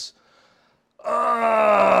this.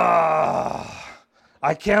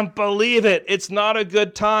 I can't believe it. It's not a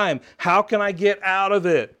good time. How can I get out of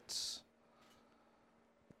it?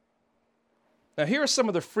 Now, here are some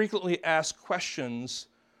of the frequently asked questions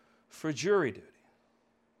for jury duty.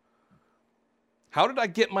 How did I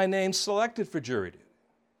get my name selected for jury duty?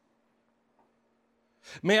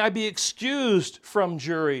 May I be excused from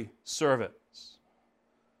jury service?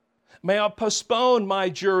 May I postpone my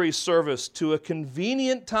jury service to a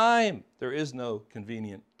convenient time? There is no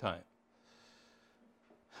convenient time.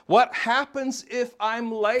 What happens if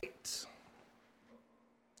I'm late?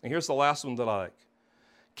 And here's the last one that I like.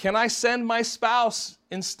 Can I send my spouse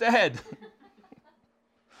instead?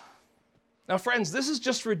 Now, friends, this is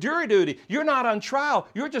just for jury duty. You're not on trial.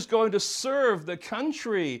 You're just going to serve the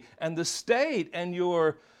country and the state and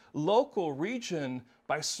your local region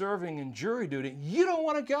by serving in jury duty. You don't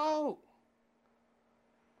want to go.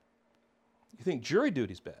 You think jury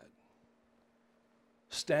duty is bad?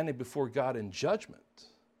 Standing before God in judgment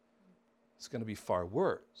is going to be far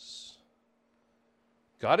worse.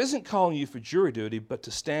 God isn't calling you for jury duty, but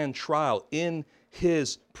to stand trial in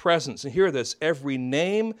his presence. And hear this, every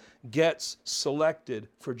name gets selected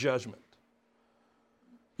for judgment.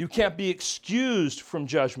 You can't be excused from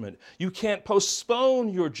judgment. You can't postpone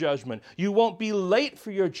your judgment. You won't be late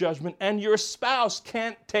for your judgment, and your spouse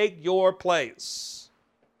can't take your place.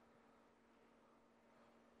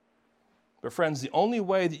 But friends, the only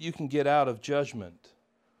way that you can get out of judgment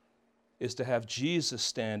is to have Jesus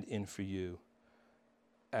stand in for you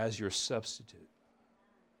as your substitute.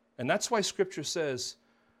 And that's why Scripture says,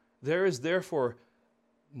 there is therefore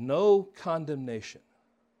no condemnation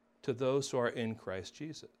to those who are in Christ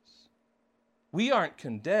Jesus. We aren't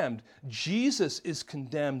condemned. Jesus is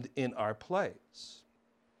condemned in our place.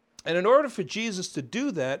 And in order for Jesus to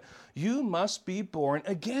do that, you must be born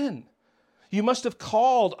again. You must have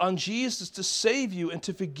called on Jesus to save you and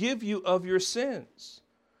to forgive you of your sins.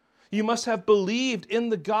 You must have believed in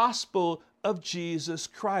the gospel of Jesus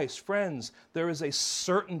Christ. Friends, there is a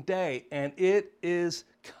certain day, and it is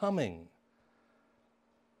coming.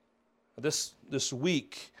 This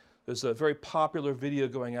week, there's a very popular video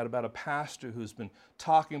going out about a pastor who's been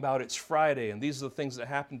talking about it's Friday, and these are the things that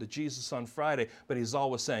happened to Jesus on Friday, but he's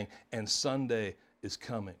always saying, and Sunday is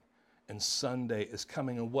coming, and Sunday is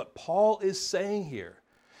coming. And what Paul is saying here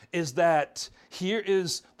is that here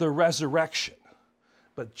is the resurrection,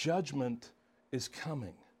 but judgment is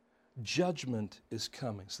coming. Judgment is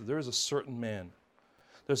coming. So there is a certain man.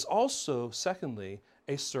 There's also, secondly,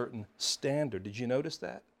 a certain standard. Did you notice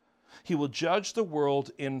that? He will judge the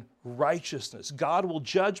world in righteousness. God will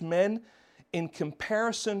judge men in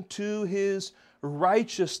comparison to his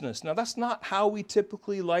righteousness. Now, that's not how we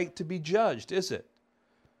typically like to be judged, is it?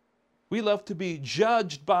 We love to be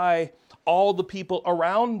judged by all the people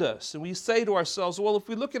around us. And we say to ourselves, well, if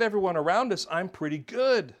we look at everyone around us, I'm pretty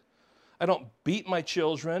good. I don't beat my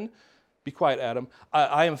children. Be quiet, Adam.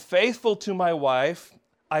 I am faithful to my wife.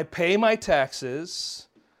 I pay my taxes.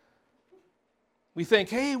 We think,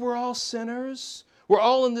 hey, we're all sinners. We're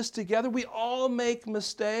all in this together. We all make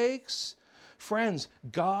mistakes. Friends,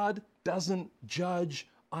 God doesn't judge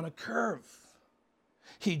on a curve.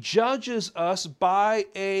 He judges us by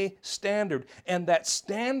a standard, and that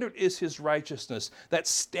standard is his righteousness. That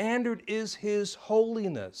standard is his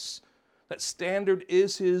holiness. That standard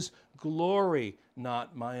is his glory,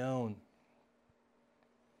 not my own.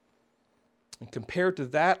 And compared to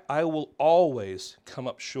that, I will always come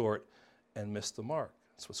up short and miss the mark.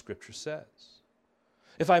 That's what Scripture says.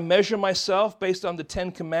 If I measure myself based on the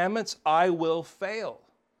 10 Commandments, I will fail.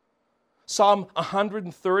 Psalm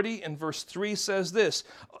 130 and verse 3 says this,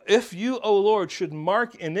 if you, O Lord, should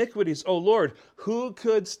mark iniquities, O Lord, who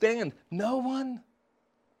could stand? No one.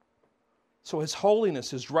 So his holiness,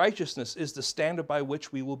 his righteousness is the standard by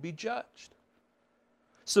which we will be judged.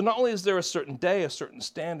 So not only is there a certain day, a certain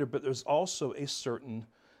standard, but there's also a certain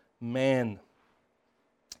man.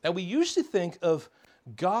 Now we usually think of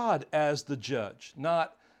God as the judge,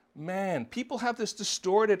 not man. People have this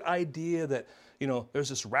distorted idea that, there's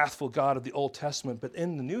this wrathful God of the Old Testament, but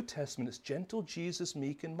in the New Testament it's gentle Jesus,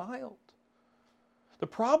 meek and mild. The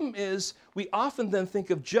problem is we often then think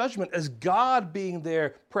of judgment as God being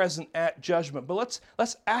there present at judgment. But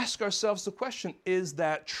let's ask ourselves the question, is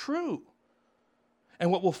that true?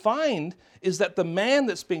 And what we'll find is that the man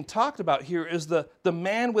that's being talked about here is the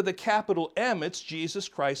man with a capital M. It's Jesus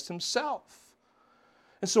Christ himself.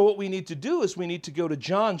 And so what we need to do is we need to go to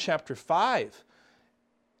John chapter 5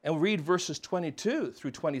 and read verses 22 through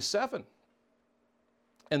 27.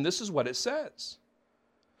 And this is what it says.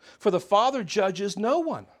 For the Father judges no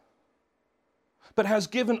one, but has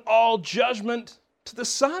given all judgment to the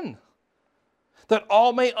Son, that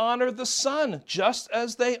all may honor the Son, just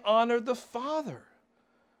as they honor the Father.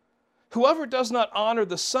 Whoever does not honor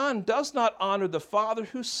the Son does not honor the Father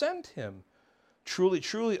who sent him. Truly,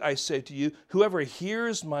 truly, I say to you, whoever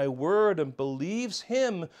hears my word and believes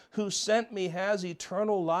him who sent me has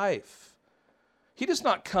eternal life. He does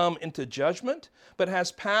not come into judgment, but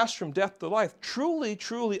has passed from death to life. Truly,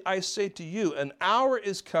 truly, I say to you, an hour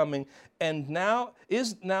is coming and now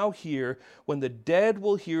is here when the dead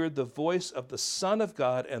will hear the voice of the Son of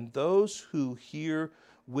God, and those who hear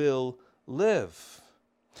will live.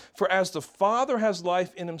 For as the Father has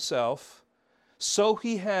life in himself, so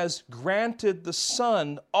he has granted the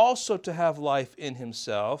Son also to have life in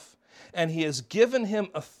himself, and he has given him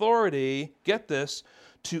authority, get this,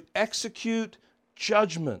 to execute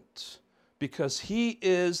judgment, because he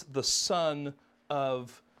is the Son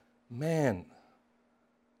of Man.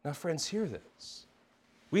 Now, friends, hear this.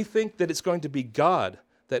 We think that it's going to be God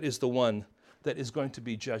that is the one that is going to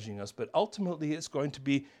be judging us, but ultimately it's going to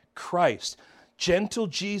be Christ. Gentle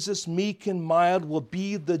Jesus, meek and mild, will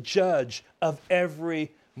be the judge of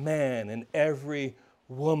every man and every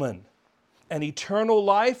woman. And eternal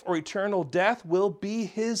life or eternal death will be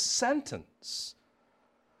his sentence.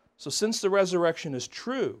 So since the resurrection is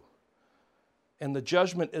true and the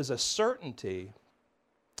judgment is a certainty,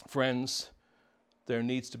 friends, there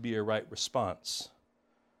needs to be a right response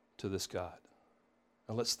to this God.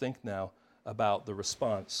 Now let's think now about the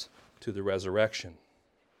response to the resurrection.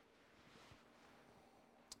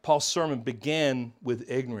 Paul's sermon began with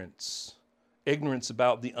ignorance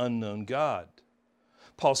about the unknown God.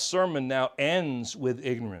 Paul's sermon now ends with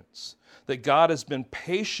ignorance, that God has been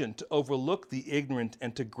patient to overlook the ignorant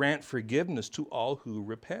and to grant forgiveness to all who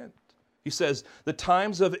repent. He says, the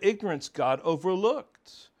times of ignorance God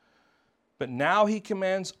overlooked, but now he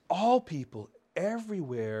commands all people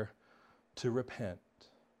everywhere to repent.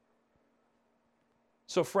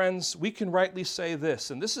 So friends, we can rightly say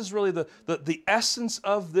this, and this is really the essence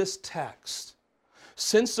of this text.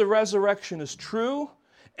 Since the resurrection is true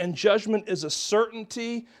and judgment is a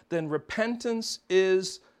certainty, then repentance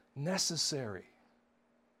is necessary.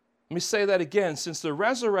 Let me say that again. Since the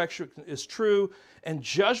resurrection is true and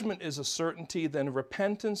judgment is a certainty, then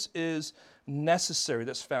repentance is necessary.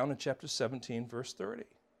 That's found in chapter 17, verse 30.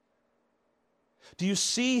 Do you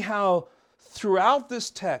see how throughout this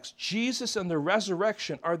text, Jesus and the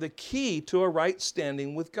resurrection are the key to a right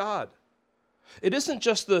standing with God? It isn't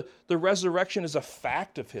just the resurrection is a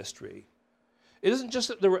fact of history. It isn't just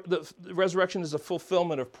that the resurrection is a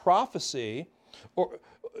fulfillment of prophecy, or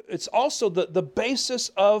it's also the basis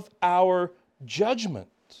of our judgment.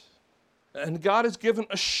 And God has given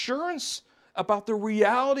assurance about the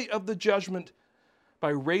reality of the judgment by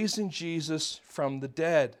raising Jesus from the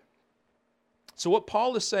dead. So what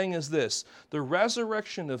Paul is saying is this: the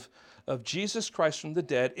resurrection of Jesus Christ from the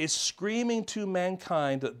dead is screaming to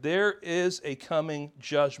mankind that there is a coming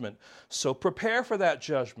judgment. So prepare for that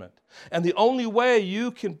judgment. And the only way you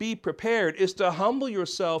can be prepared is to humble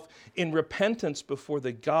yourself in repentance before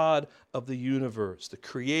the God of the universe, the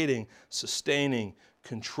creating, sustaining,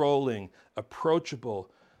 controlling, approachable,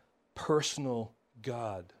 personal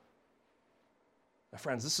God. Now,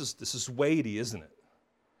 friends, this is weighty, isn't it?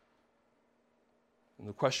 And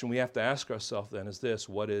the question we have to ask ourselves then is this: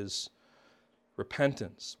 what is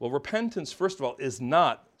repentance? Well, repentance, first of all, is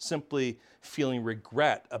not simply feeling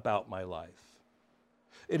regret about my life.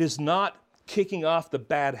 It is not kicking off the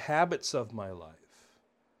bad habits of my life.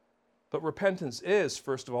 But repentance is,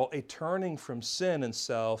 first of all, a turning from sin and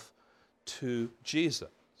self to Jesus.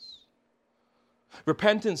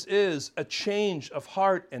 Repentance is a change of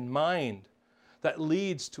heart and mind that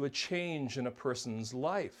leads to a change in a person's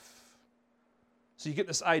life. So you get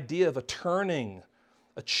this idea of a turning,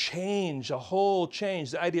 a change, a whole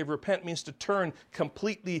change. The idea of repent means to turn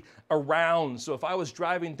completely around. So if I was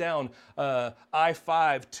driving down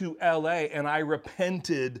I-5 to LA and I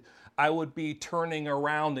repented, I would be turning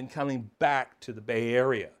around and coming back to the Bay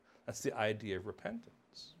Area. That's the idea of repentance.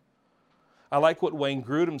 I like what Wayne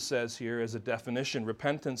Grudem says here as a definition.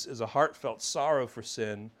 Repentance is a heartfelt sorrow for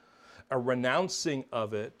sin, a renouncing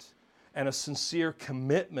of it, and a sincere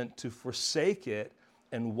commitment to forsake it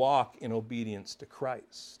and walk in obedience to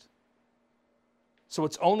Christ. So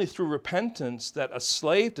it's only through repentance that a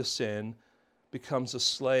slave to sin becomes a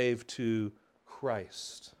slave to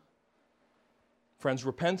Christ. Friends,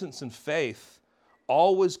 repentance and faith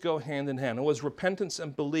always go hand in hand. Always repentance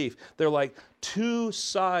and belief. They're like two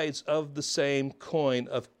sides of the same coin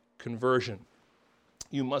of conversion.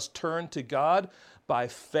 You must turn to God by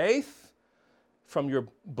faith from your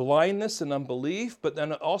blindness and unbelief, but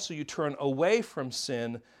then also you turn away from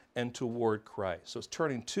sin and toward Christ. So it's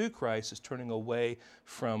turning to Christ, it's turning away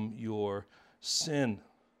from your sin.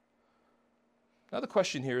 Now the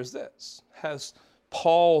question here is this: has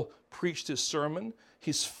Paul preached his sermon?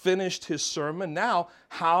 He's finished his sermon. Now,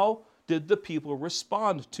 how did the people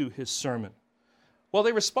respond to his sermon? Well,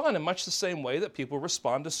 they respond in much the same way that people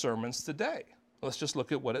respond to sermons today. Let's just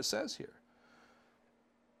look at what it says here.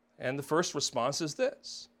 And the first response is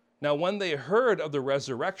this: now, when they heard of the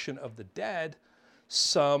resurrection of the dead,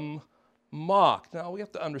 some mocked. Now, we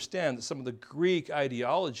have to understand that some of the Greek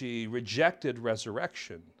ideology rejected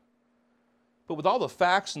resurrection. But with all the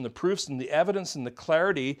facts and the proofs and the evidence and the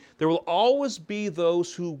clarity, there will always be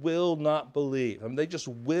those who will not believe. I mean, they just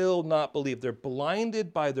will not believe. They're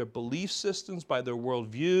blinded by their belief systems, by their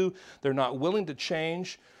worldview. They're not willing to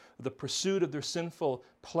change the pursuit of their sinful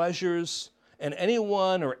pleasures. And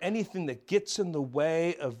anyone or anything that gets in the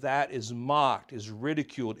way of that is mocked, is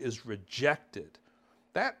ridiculed, is rejected.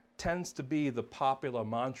 That tends to be the popular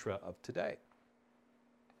mantra of today.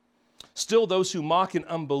 Still, those who mock in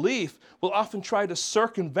unbelief will often try to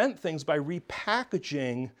circumvent things by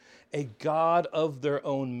repackaging a God of their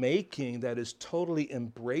own making that is totally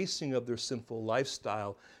embracing of their sinful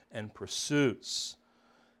lifestyle and pursuits.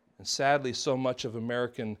 And sadly, so much of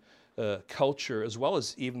American culture, as well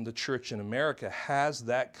as even the church in America, has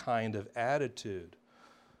that kind of attitude.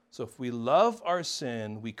 So if we love our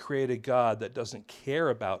sin, we create a God that doesn't care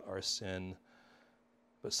about our sin.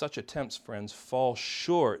 But such attempts, friends, fall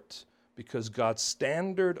short because God's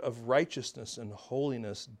standard of righteousness and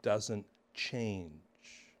holiness doesn't change.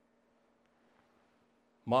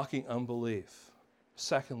 Mocking unbelief.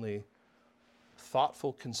 Secondly,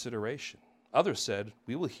 thoughtful consideration. Others said,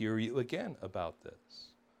 "We will hear you again about this."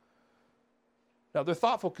 Now, their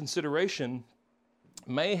thoughtful consideration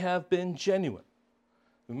may have been genuine.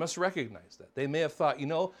 We must recognize that. They may have thought,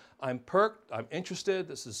 I'm perked, I'm interested,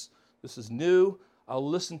 this is new, I'll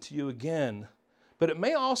listen to you again. But it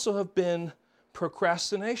may also have been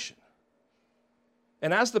procrastination.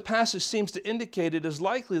 And as the passage seems to indicate, it is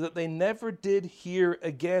likely that they never did hear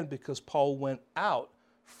again because Paul went out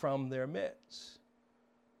from their midst.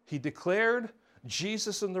 He declared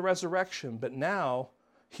Jesus and the resurrection, but now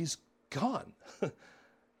he's gone.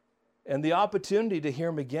 And the opportunity to hear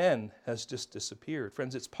him again has just disappeared.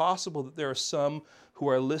 Friends, it's possible that there are some who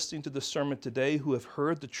are listening to the sermon today who have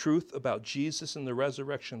heard the truth about Jesus and the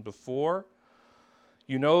resurrection before.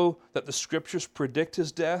 You know that the scriptures predict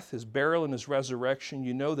his death, his burial, and his resurrection.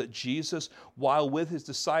 You know that Jesus, while with his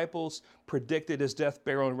disciples, predicted his death,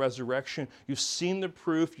 burial, and resurrection. You've seen the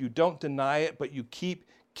proof. You don't deny it, but you keep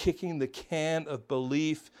kicking the can of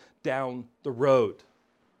belief down the road.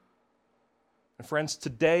 And friends,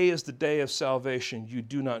 today is the day of salvation. You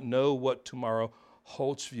do not know what tomorrow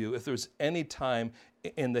holds for you. If there's any time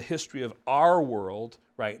in the history of our world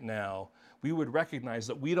right now, we would recognize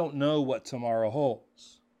that we don't know what tomorrow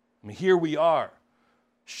holds. I mean, here we are,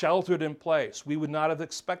 sheltered in place. We would not have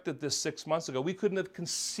expected this 6 months ago. We couldn't have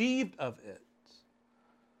conceived of it.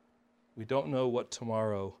 We don't know what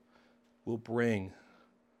tomorrow will bring.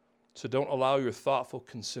 So don't allow your thoughtful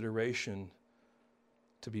consideration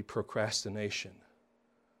to be procrastination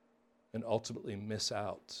and ultimately miss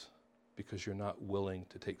out because you're not willing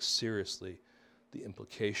to take seriously the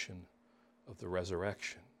implication of the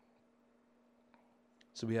resurrection.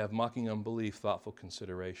 So we have mocking unbelief, thoughtful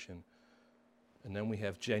consideration, and then we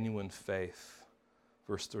have genuine faith.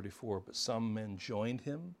 Verse 34, but some men joined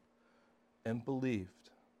him and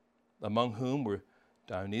believed, among whom were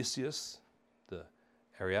Dionysius, the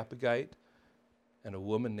Areopagite, and a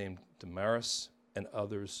woman named Damaris, and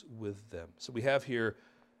others with them. So we have here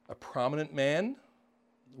a prominent man,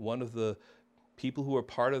 one of the people who are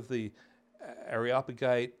part of the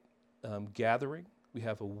Areopagite gathering. We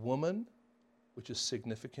have a woman, which is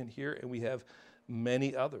significant here, and we have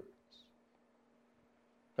many others.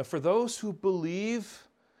 Now, for those who believe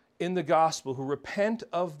in the gospel, who repent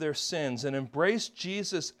of their sins and embrace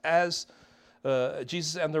Jesus as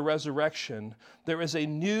Jesus and the resurrection, there is a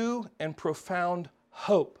new and profound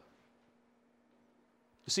hope.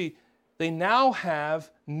 You see, they now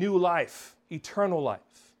have new life, eternal life.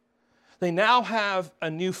 They now have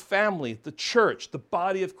a new family, the church, the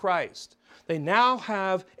body of Christ. They now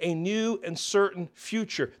have a new and certain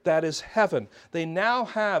future, that is heaven. They now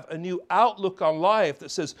have a new outlook on life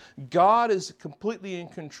that says God is completely in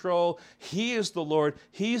control. He is the Lord.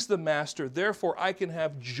 He's the master. Therefore, I can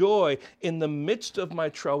have joy in the midst of my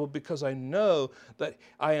trouble because I know that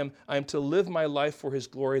I am to live my life for His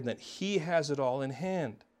glory and that He has it all in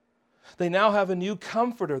hand. They now have a new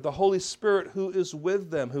comforter, the Holy Spirit, who is with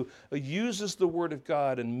them, who uses the Word of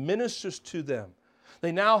God and ministers to them.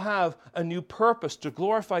 They now have a new purpose to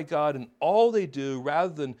glorify God in all they do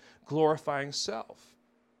rather than glorifying self.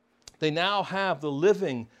 They now have the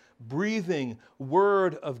living, breathing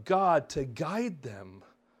Word of God to guide them.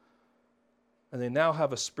 And they now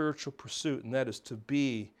have a spiritual pursuit, and that is to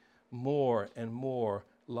be more and more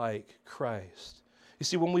like Christ. You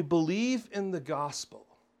see, when we believe in the gospel,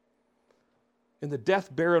 in the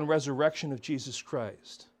death, burial, and resurrection of Jesus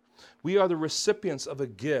Christ, we are the recipients of a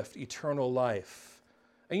gift, eternal life.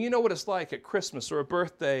 And you know what it's like at Christmas or a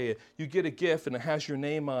birthday. You get a gift and it has your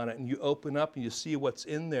name on it and you open up and you see what's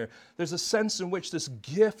in there. There's a sense in which this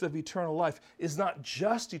gift of eternal life is not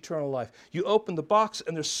just eternal life. You open the box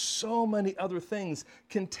and there's so many other things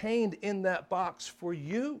contained in that box for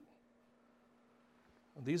you.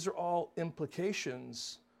 These are all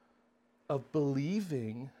implications of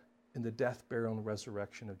believing in the death, burial, and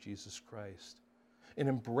resurrection of Jesus Christ, in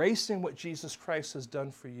embracing what Jesus Christ has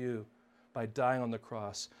done for you by dying on the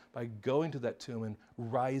cross, by going to that tomb and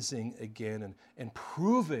rising again and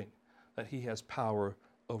proving that He has power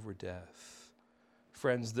over death.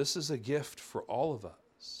 Friends, this is a gift for all of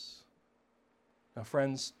us. Now,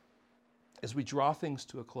 friends, as we draw things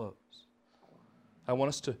to a close, I want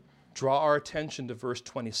us to draw our attention to verse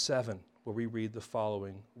 27, where we read the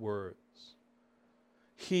following words.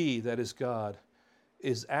 He, that is God,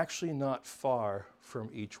 is actually not far from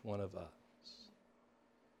each one of us.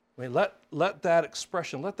 I mean, let that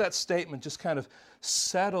expression, let that statement just kind of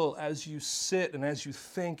settle as you sit and as you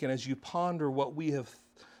think and as you ponder what we have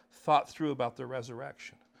thought through about the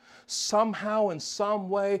resurrection. Somehow, in some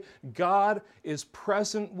way, God is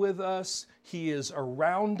present with us. He is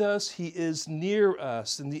around us. He is near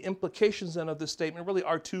us. And the implications then of this statement really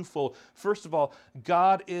are twofold. First of all,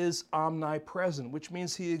 God is omnipresent, which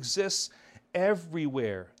means He exists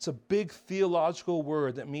everywhere. It's a big theological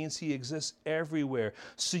word that means He exists everywhere.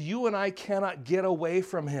 So you and I cannot get away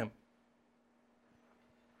from Him.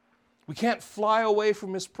 We can't fly away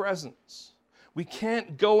from His presence. We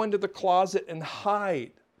can't go into the closet and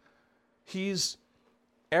hide. He's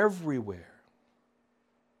everywhere.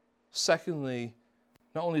 Secondly,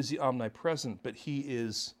 not only is He omnipresent, but He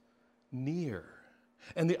is near.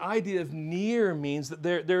 And the idea of near means that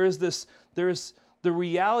there is the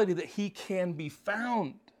reality that He can be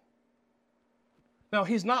found. Now,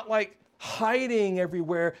 He's not like hiding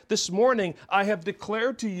everywhere. This morning, I have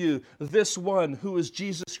declared to you this one who is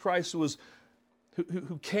Jesus Christ,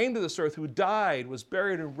 who came to this earth, who died, was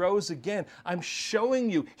buried, and rose again. I'm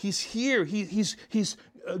showing you He's here. He's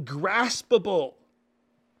graspable.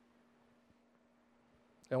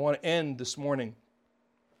 I want to end this morning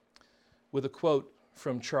with a quote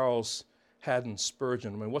from Charles Haddon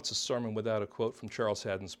Spurgeon. I mean, what's a sermon without a quote from Charles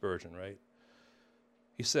Haddon Spurgeon, right?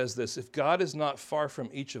 He says this: if God is not far from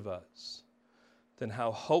each of us, then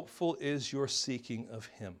how hopeful is your seeking of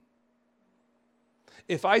Him?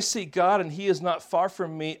 If I seek God and He is not far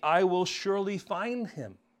from me, I will surely find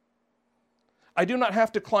Him. I do not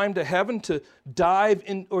have to climb to heaven to dive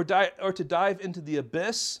into the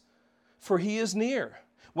abyss, for He is near.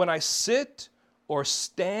 When I sit or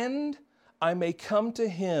stand, I may come to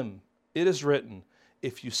Him. It is written,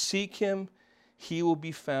 if you seek Him, He will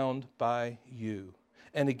be found by you.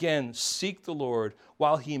 And again, seek the Lord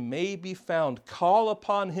while He may be found. Call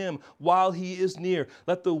upon Him while He is near.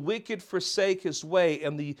 Let the wicked forsake his way,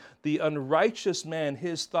 and the unrighteous man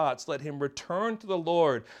his thoughts. Let him return to the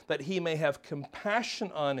Lord, that He may have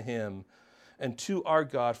compassion on him, and to our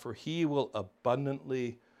God, for He will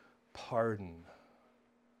abundantly pardon.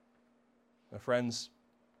 My friends,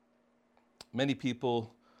 many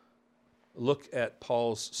people look at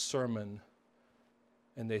Paul's sermon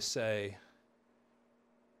and they say,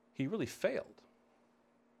 he really failed.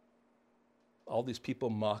 All these people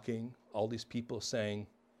mocking, all these people saying,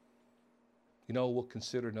 we'll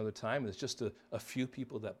consider another time. It's just a few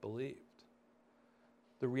people that believed.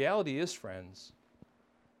 The reality is, friends,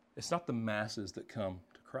 it's not the masses that come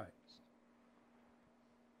to Christ.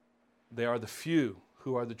 They are the few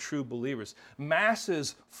who are the true believers.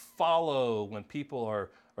 Masses follow when people are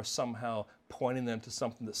somehow pointing them to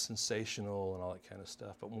something that's sensational and all that kind of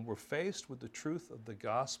stuff. But when we're faced with the truth of the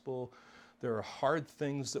gospel, there are hard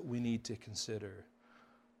things that we need to consider.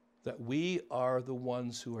 That we are the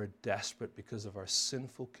ones who are desperate because of our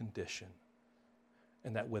sinful condition.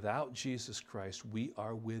 And that without Jesus Christ, we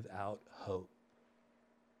are without hope.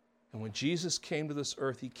 And when Jesus came to this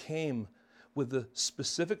earth, he came with the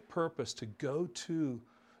specific purpose to go to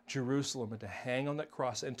Jerusalem and to hang on that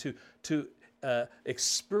cross and to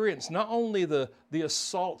experience not only the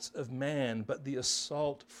assaults of man, but the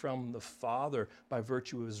assault from the Father by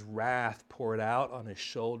virtue of his wrath poured out on his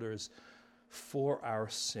shoulders for our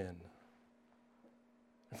sin.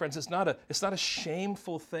 And friends, it's not a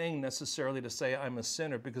shameful thing necessarily to say I'm a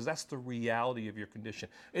sinner, because that's the reality of your condition.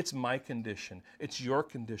 It's my condition. It's your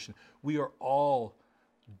condition. We are all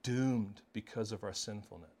doomed because of our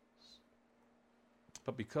sinfulness.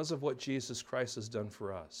 But because of what Jesus Christ has done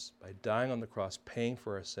for us, by dying on the cross, paying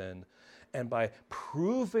for our sin, and by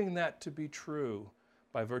proving that to be true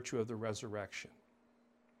by virtue of the resurrection,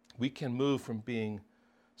 we can move from being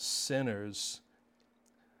sinners,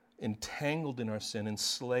 entangled in our sin,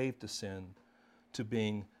 enslaved to sin, to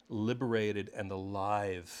being liberated and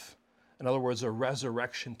alive. In other words, a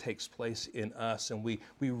resurrection takes place in us, and we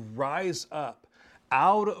rise up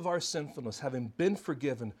out of our sinfulness, having been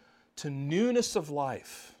forgiven, to newness of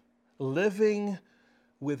life, living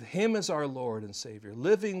with him as our Lord and Savior,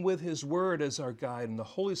 living with his word as our guide, and the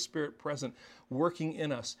Holy Spirit present, working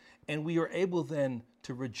in us. And we are able then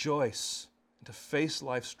to rejoice and to face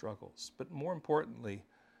life's struggles. But more importantly,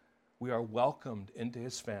 we are welcomed into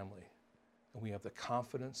his family, and we have the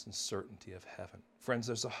confidence and certainty of heaven. Friends,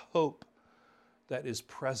 there's a hope that is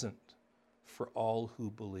present for all who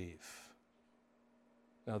believe.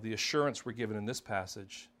 Now, the assurance we're given in this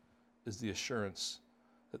passage is the assurance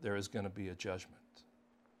that there is going to be a judgment.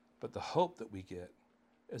 But the hope that we get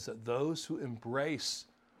is that those who embrace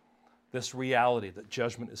this reality that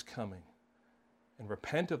judgment is coming and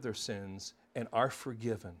repent of their sins and are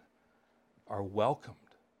forgiven are welcomed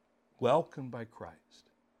by Christ.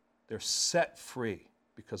 They're set free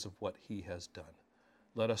because of what he has done.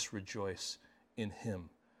 Let us rejoice in him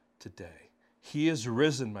today. He is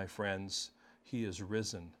risen, my friends. He is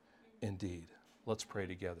risen indeed. Let's pray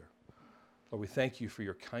together. Lord, we thank you for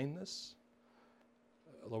your kindness.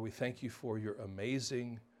 Lord, we thank you for your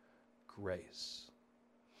amazing grace.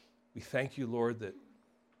 We thank you, Lord, that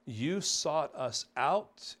you sought us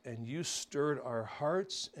out and you stirred our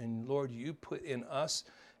hearts, and Lord, you put in us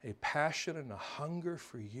a passion and a hunger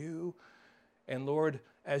for you. And Lord,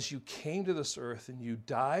 as you came to this earth and you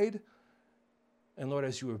died, and Lord,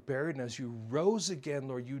 as you were buried and as you rose again,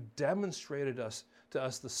 Lord, you demonstrated to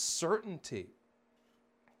us the certainty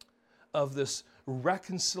of this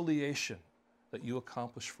reconciliation that you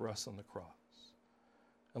accomplished for us on the cross.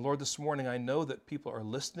 And Lord, this morning I know that people are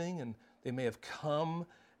listening, and they may have come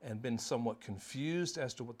and been somewhat confused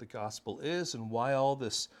as to what the gospel is and why all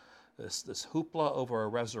this hoopla over a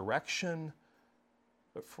resurrection.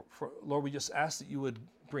 But Lord, we just ask that you would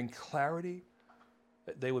bring clarity,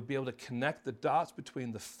 that they would be able to connect the dots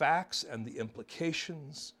between the facts and the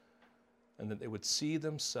implications, and that they would see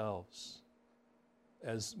themselves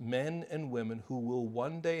as men and women who will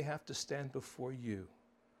one day have to stand before you.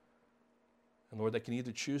 And Lord, they can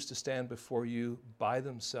either choose to stand before you by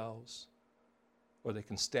themselves, or they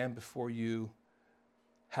can stand before you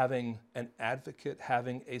having an advocate,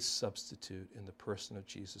 having a substitute in the person of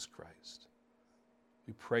Jesus Christ.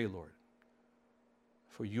 We pray, Lord,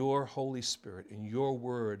 for your Holy Spirit and your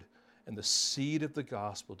word and the seed of the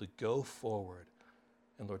gospel to go forward,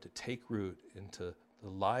 and Lord, to take root into the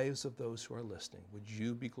lives of those who are listening. Would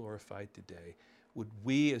you be glorified today? Would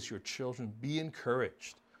we as your children be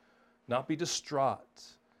encouraged, not be distraught,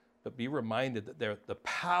 but be reminded that the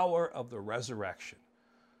power of the resurrection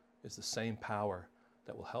is the same power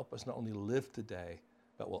that will help us not only live today,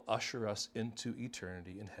 but will usher us into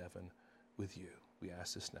eternity in heaven with you. We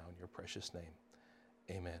ask this now in your precious name.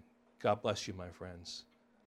 Amen. God bless you, my friends.